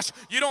face, Josh.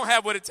 You don't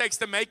have what it takes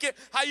to make it.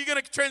 How are you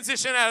going to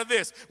transition out of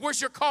this?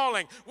 Where's your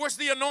calling? Where's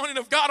the anointing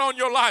of God on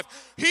your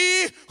life?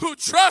 He who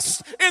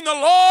trusts in the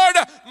Lord,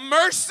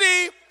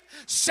 mercy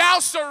shall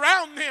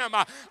surround them.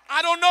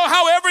 I don't know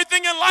how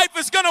everything in life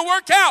is going to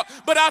work out,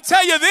 but I'll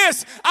tell you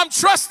this, I'm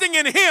trusting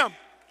in him.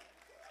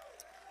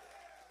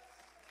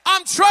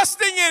 I'm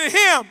trusting in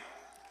him.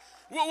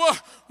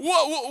 What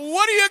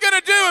are you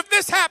going to do if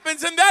this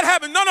happens and that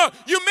happens? No,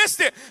 you missed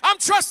it. I'm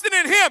trusting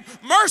in him.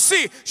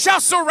 Mercy shall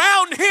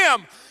surround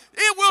him.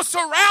 It will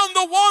surround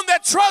the one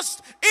that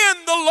trusts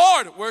in the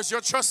Lord. Where's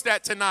your trust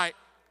at tonight?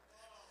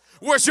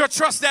 Where's your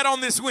trust at on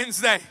this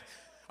Wednesday?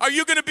 Are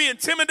you going to be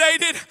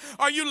intimidated?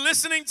 Are you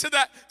listening to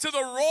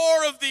the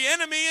roar of the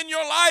enemy in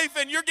your life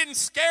and you're getting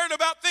scared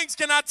about things?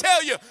 Can I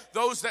tell you,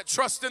 those that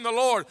trust in the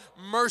Lord,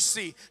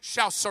 mercy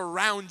shall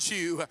surround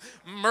you.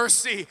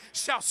 Mercy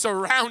shall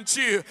surround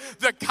you.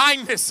 The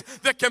kindness,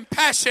 the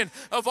compassion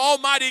of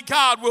Almighty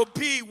God will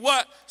be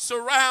what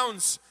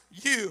surrounds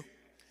you.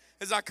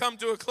 As I come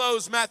to a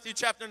close, Matthew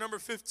chapter number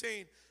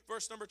 15,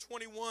 verse number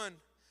 21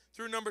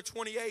 through number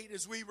 28.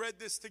 As we read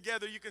this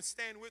together, you can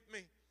stand with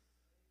me.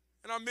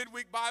 In our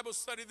midweek Bible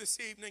study this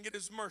evening, it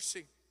is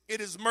mercy.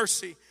 It is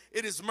mercy.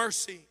 It is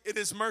mercy. It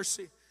is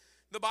mercy.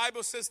 The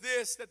Bible says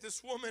this, that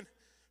this woman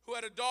who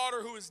had a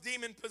daughter who was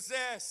demon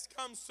possessed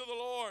comes to the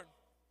Lord.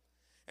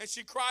 And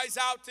she cries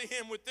out to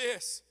him with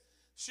this.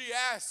 She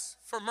asks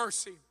for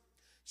mercy.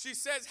 She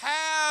says,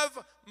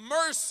 have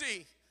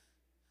mercy.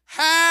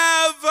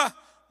 Have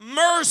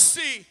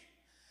mercy.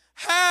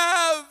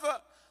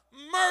 Have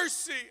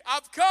mercy.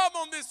 I've come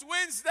on this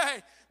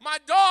Wednesday. My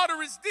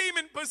daughter is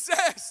demon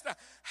possessed.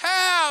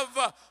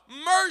 Have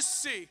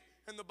mercy.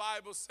 And the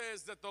Bible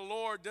says that the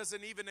Lord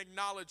doesn't even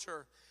acknowledge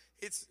her.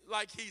 It's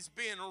like he's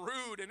being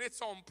rude, and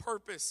it's on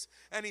purpose.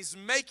 And he's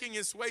making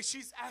his way.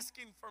 She's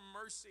asking for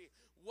mercy.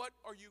 What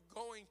are you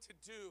going to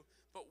do?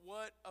 But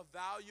what a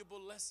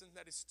valuable lesson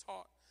that is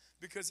taught.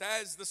 Because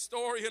as the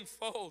story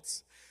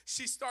unfolds,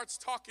 she starts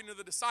talking to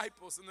the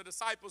disciples, and the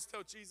disciples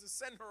tell Jesus,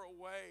 send her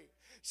away.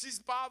 She's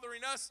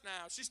bothering us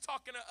now. She's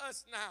talking to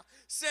us now.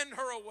 Send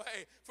her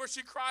away, for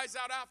she cries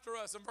out after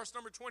us. In verse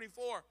number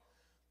 24,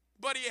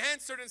 but he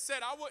answered and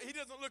said, he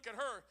doesn't look at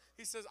her.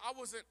 He says, I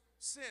wasn't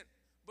sent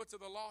but to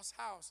the lost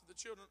house, the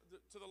children,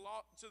 to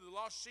the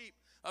lost sheep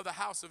of the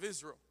house of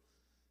Israel.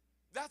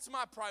 That's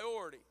my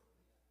priority.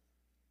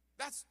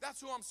 That's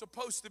who I'm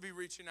supposed to be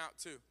reaching out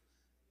to.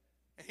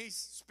 And he's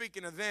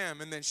speaking to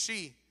them, and then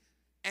she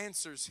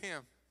answers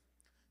him.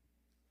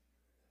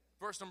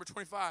 Verse number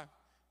 25.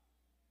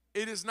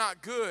 It is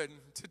not good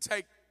to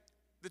take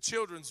the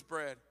children's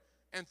bread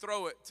and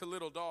throw it to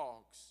little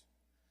dogs.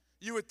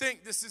 You would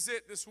think this is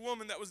it, this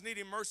woman that was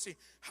needing mercy.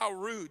 How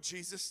rude,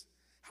 Jesus.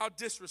 How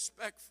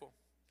disrespectful.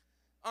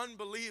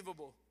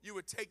 Unbelievable. You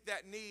would take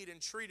that need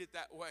and treat it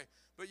that way.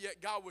 But yet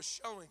God was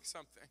showing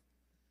something.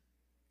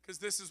 Because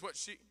this is what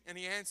and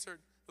he answered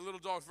the little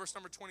dogs. Verse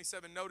number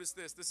 27, notice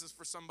this. This is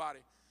for somebody.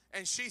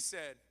 And she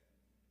said,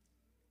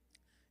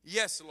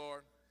 yes,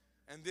 Lord.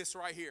 And this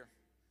right here.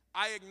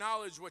 I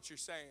acknowledge what you're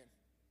saying.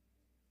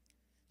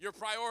 Your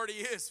priority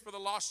is for the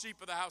lost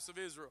sheep of the house of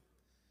Israel.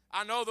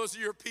 I know those are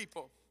your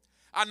people.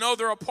 I know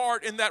they're a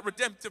part in that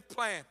redemptive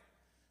plan.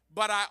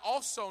 But I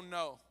also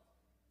know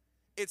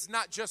it's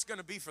not just going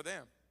to be for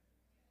them.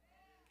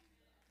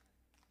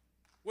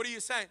 What are you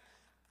saying?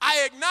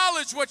 I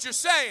acknowledge what you're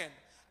saying.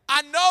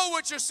 I know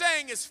what you're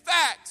saying is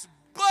facts,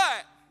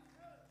 but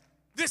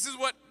these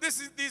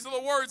are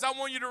the words I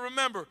want you to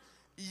remember.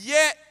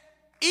 Yet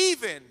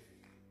even,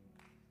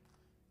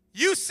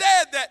 you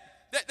said that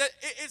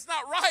it's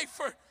not right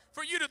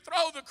for you to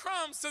throw the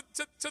crumbs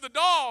to the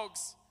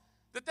dogs,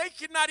 that they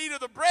could not eat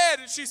of the bread.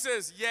 And she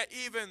says, yet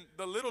even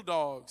the little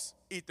dogs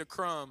eat the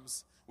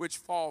crumbs which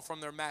fall from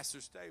their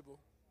master's table.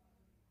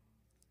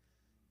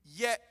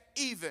 Yet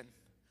even,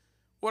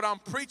 what I'm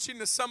preaching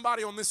to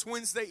somebody on this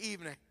Wednesday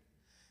evening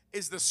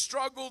is the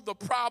struggle, the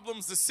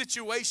problems, the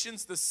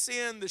situations, the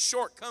sin, the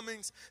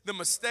shortcomings, the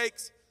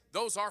mistakes.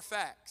 Those are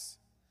facts.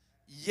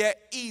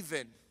 Yet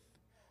even.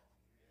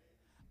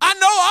 I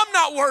know I'm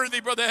not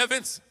worthy, Brother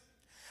Evans.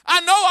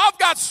 I know I've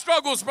got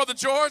struggles, Brother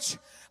George.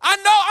 I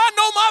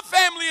know my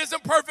family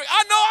isn't perfect.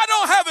 I know I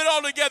don't have it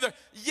all together.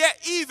 Yet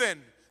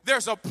even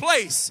there's a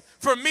place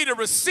for me to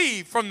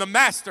receive from the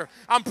Master.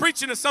 I'm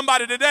preaching to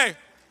somebody today.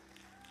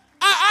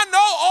 I know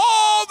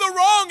all the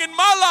wrong in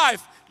my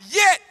life,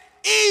 yet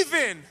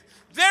even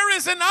there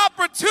is an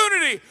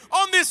opportunity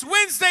on this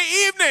Wednesday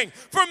evening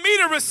for me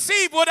to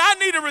receive what I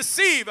need to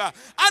receive. I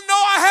know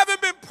I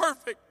haven't been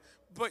perfect,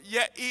 but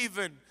yet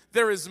even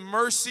there is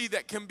mercy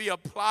that can be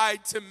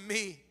applied to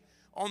me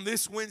on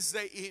this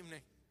Wednesday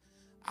evening.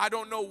 I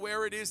don't know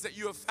where it is that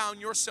you have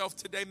found yourself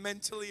today,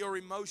 mentally or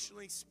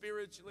emotionally,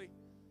 spiritually,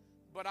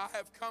 but I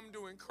have come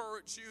to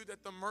encourage you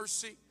that the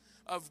mercy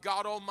of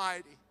God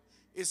Almighty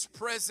is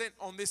present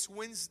on this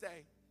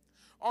Wednesday.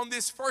 On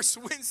this first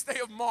Wednesday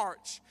of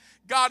March,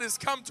 God has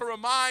come to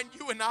remind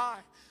you and I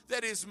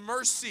that his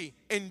mercy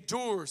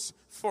endures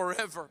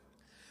forever.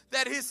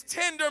 That his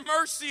tender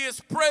mercy is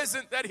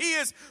present, that he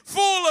is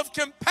full of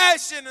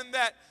compassion, and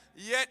that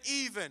yet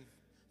even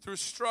through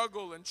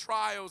struggle and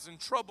trials and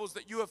troubles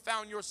that you have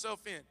found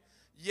yourself in,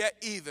 yet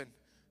even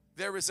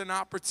there is an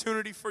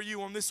opportunity for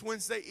you on this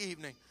Wednesday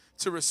evening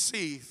to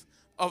receive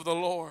of the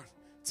Lord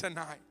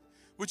tonight.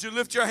 Would you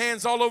lift your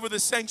hands all over the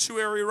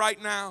sanctuary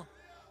right now?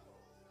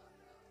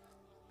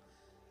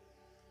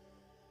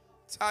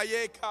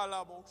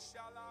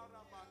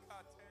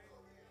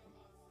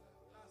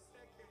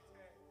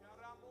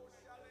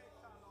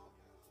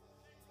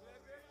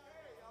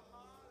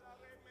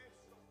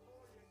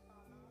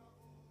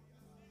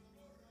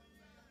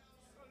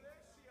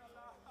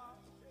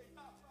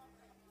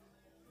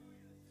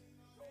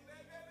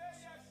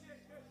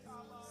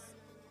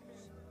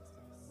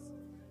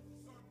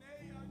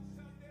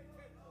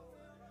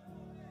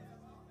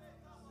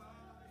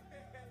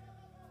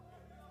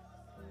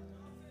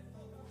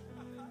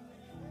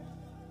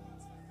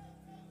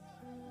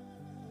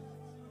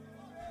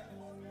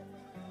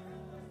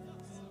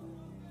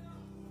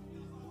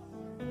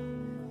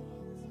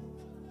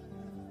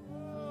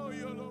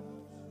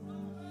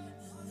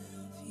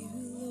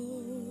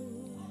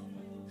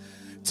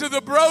 To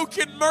the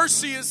broken,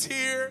 mercy is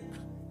here.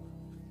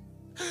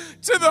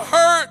 To the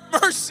hurt,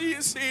 mercy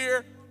is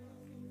here.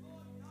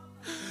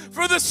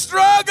 For the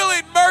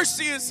struggling,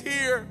 mercy is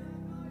here.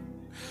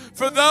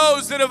 For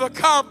those that have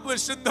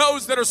accomplished and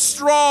those that are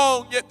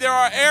strong, yet there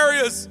are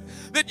areas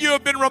that you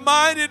have been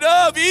reminded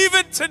of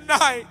even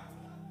tonight,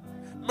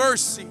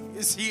 mercy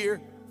is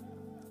here.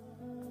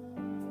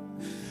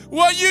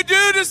 What you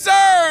do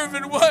deserve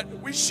and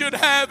what we should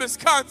have as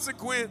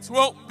consequence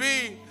won't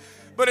be,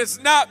 but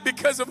it's not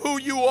because of who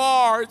you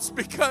are, it's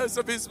because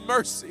of His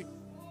mercy.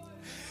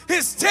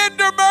 His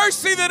tender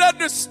mercy that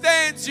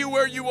understands you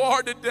where you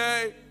are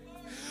today.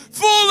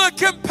 Full of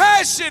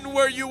compassion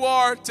where you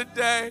are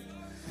today.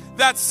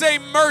 That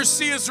same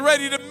mercy is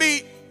ready to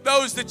meet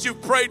those that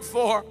you've prayed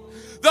for.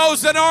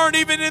 Those that aren't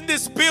even in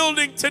this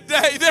building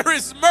today, there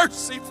is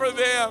mercy for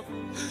them.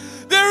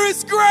 There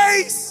is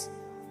grace.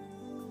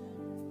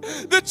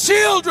 The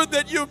children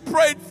that you've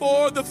prayed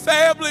for, the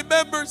family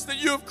members that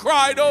you have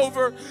cried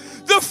over,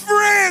 the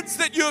friends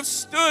that you have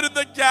stood in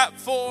the gap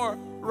for,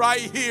 right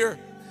here,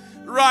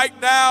 right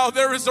now,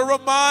 there is a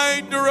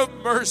reminder of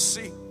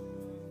mercy.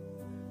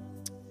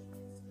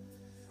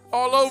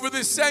 All over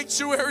this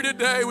sanctuary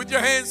today with your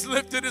hands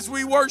lifted as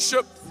we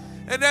worship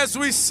and as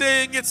we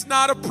sing. It's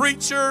not a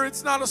preacher,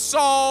 it's not a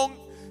song,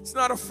 it's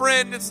not a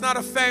friend, it's not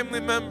a family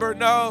member.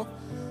 No,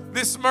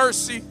 this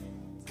mercy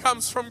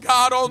comes from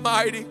God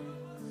Almighty,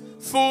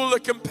 full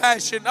of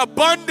compassion,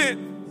 abundant,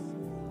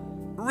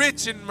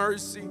 rich in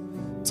mercy,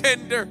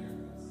 tender.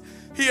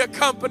 He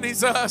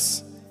accompanies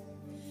us.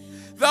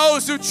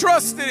 Those who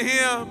trust in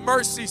Him,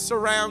 mercy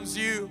surrounds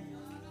you.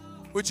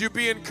 Would you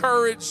be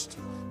encouraged?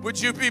 Would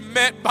you be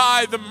met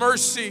by the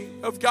mercy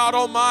of God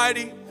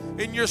Almighty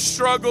in your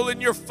struggle,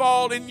 in your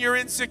fault, in your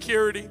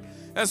insecurity?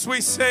 As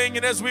we sing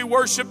and as we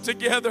worship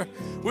together,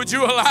 would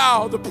you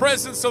allow the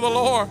presence of the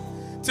Lord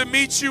to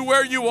meet you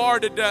where you are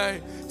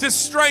today, to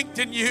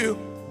strengthen you?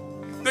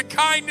 The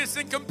kindness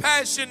and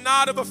compassion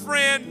not of a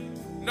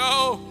friend,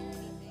 no,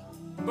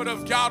 but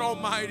of God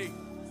Almighty.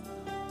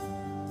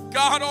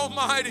 God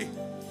Almighty.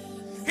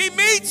 He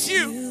meets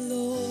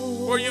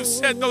you where you've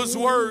said those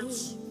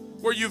words,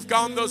 where you've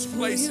gone those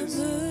places,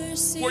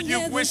 where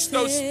you've wished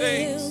those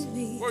things,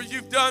 where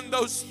you've done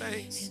those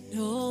things.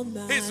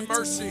 His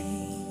mercy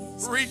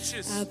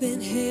reaches.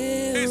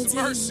 His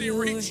mercy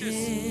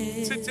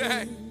reaches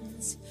today.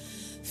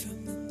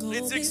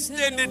 It's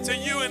extended to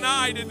you and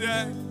I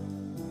today.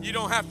 You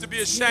don't have to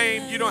be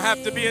ashamed. You don't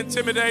have to be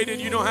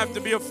intimidated. You don't have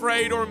to be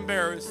afraid or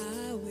embarrassed.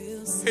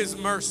 His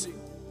mercy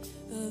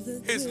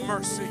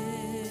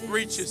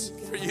reaches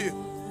for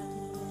you.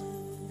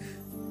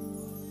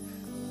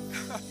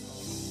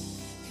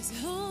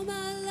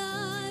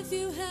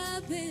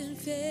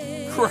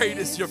 Great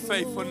is your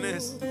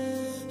faithfulness.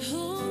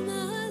 All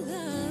my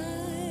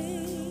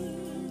life,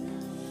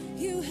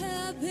 you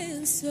have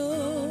been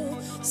so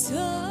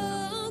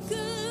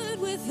good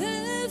with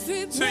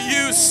every breath. To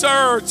you,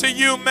 sir, to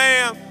you,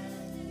 ma'am,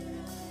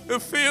 who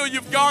feel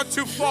you've gone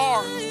too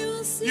far.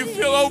 You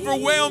feel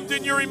overwhelmed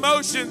in your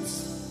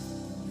emotions.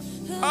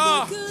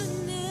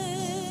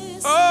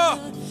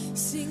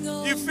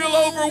 You feel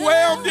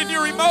overwhelmed in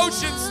your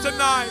emotions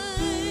tonight.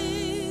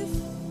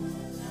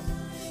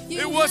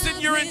 It wasn't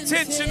your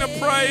intention to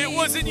pray. It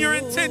wasn't your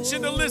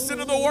intention to listen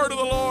to the word of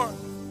the Lord.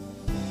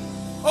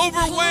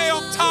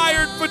 Overwhelmed,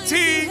 tired,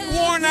 fatigued,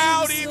 worn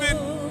out even.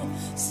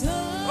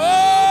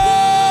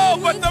 Oh,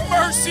 but the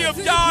mercy of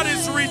God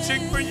is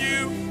reaching for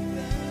you.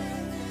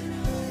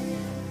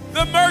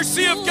 The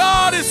mercy of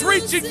God is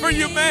reaching for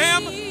you,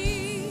 ma'am.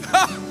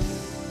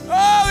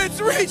 Oh,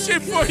 it's reaching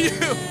for you.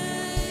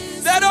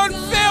 That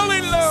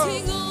unfailing love.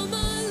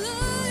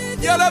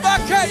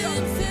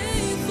 Yalabakaya.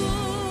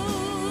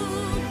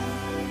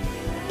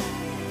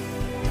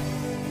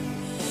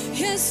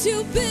 Yes,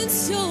 you've been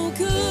so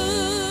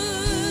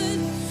good.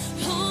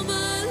 All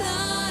my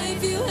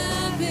life you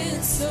have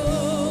been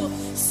so good.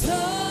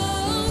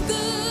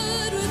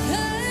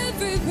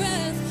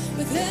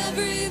 With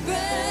every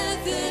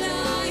breath that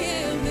I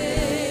am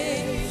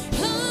made,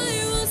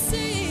 I will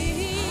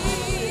sing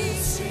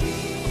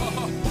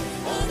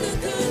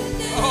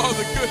of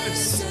the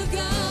goodness of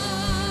God.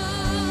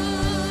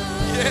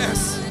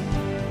 Yes.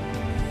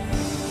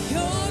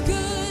 Your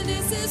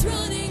goodness is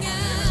running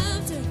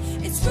after,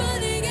 it's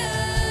running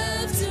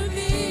after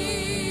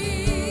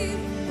me.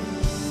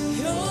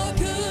 Your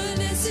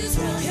goodness is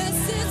running,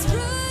 yes, it's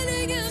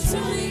running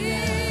after me.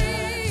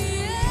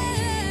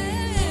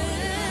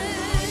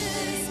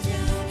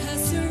 I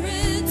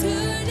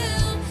surrender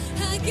now,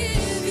 I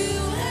give you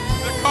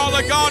everything. The call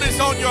of God is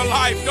on your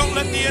life. Don't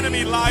let the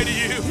enemy lie to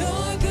you.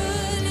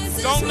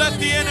 Don't let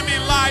the enemy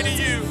lie to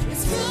you.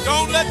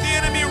 Don't let the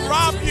enemy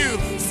rob you.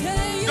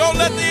 Don't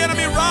let the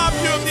enemy rob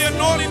you of the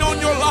anointing on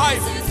your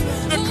life,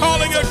 the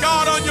calling of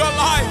God on your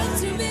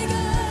life.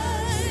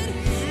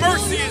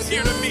 Mercy is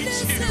here to meet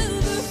you.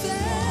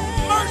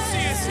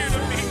 Mercy is here to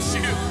meet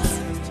you.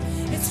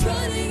 It's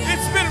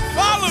been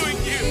following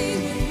you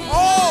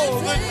all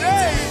the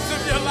days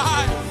of your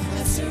life.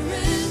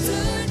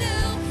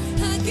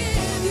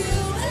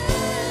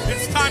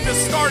 It's time to to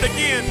start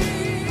again.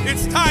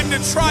 It's time to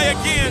try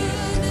again.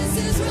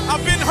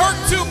 I've been hurt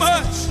too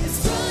much.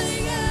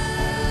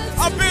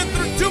 I've been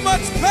through too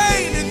much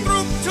pain and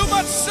through too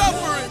much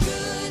suffering.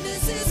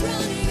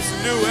 It's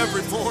new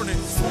every morning.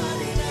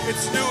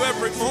 It's new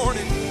every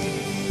morning.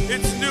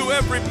 It's new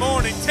every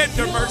morning.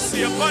 Tender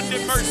mercy,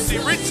 abundant mercy,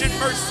 rich in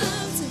mercy,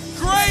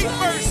 great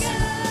mercy.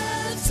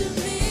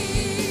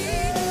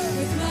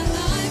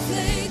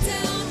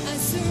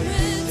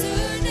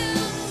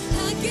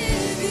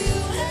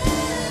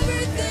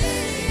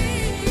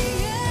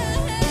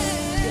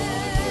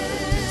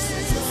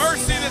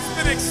 Mercy that's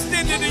been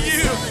extended to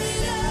you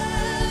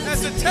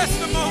as a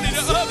testimony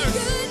to others.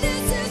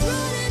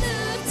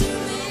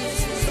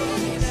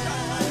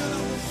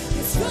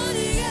 It's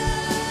running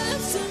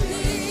after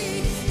me.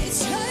 It's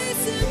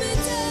chasing me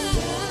down.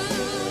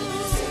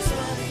 It's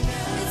running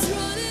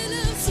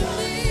after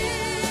me.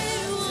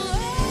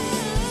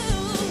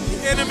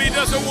 The enemy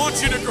doesn't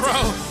want you to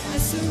grow.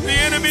 The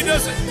enemy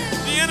doesn't.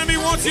 The enemy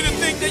wants you to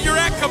think that you're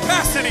at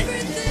capacity.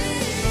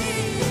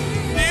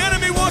 The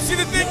enemy wants you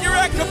to think you're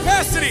at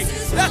capacity.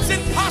 That's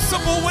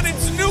impossible when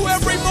it's new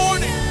every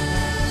morning.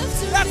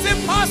 That's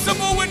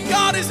impossible when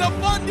God is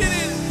abundant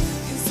in.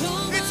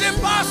 It's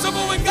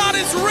impossible when God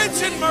is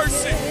rich in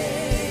mercy.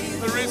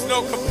 There is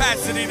no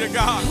capacity to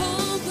God.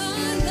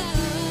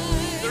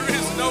 There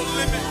is no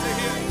limit to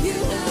Him.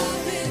 You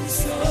have been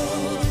so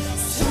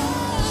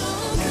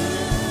good.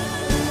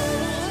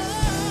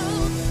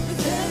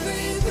 With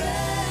every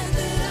breath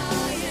that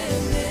I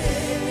am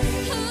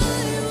in, I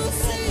will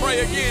sing. Pray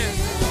again.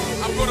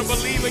 I'm going to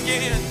believe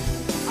again.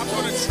 I'm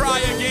going to try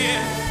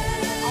again.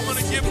 I'm going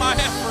to give my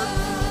effort.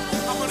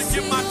 I'm going to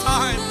give my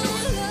time to it.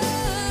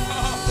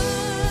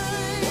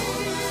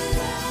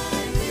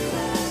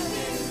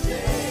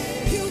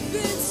 You've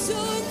been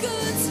so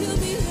good to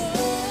me, Lord.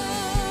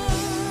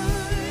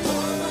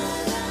 All my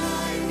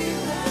life you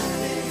have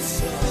been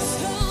so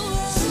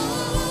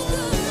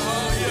good.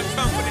 Oh, He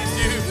accompanies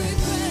you.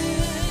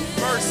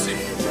 Mercy.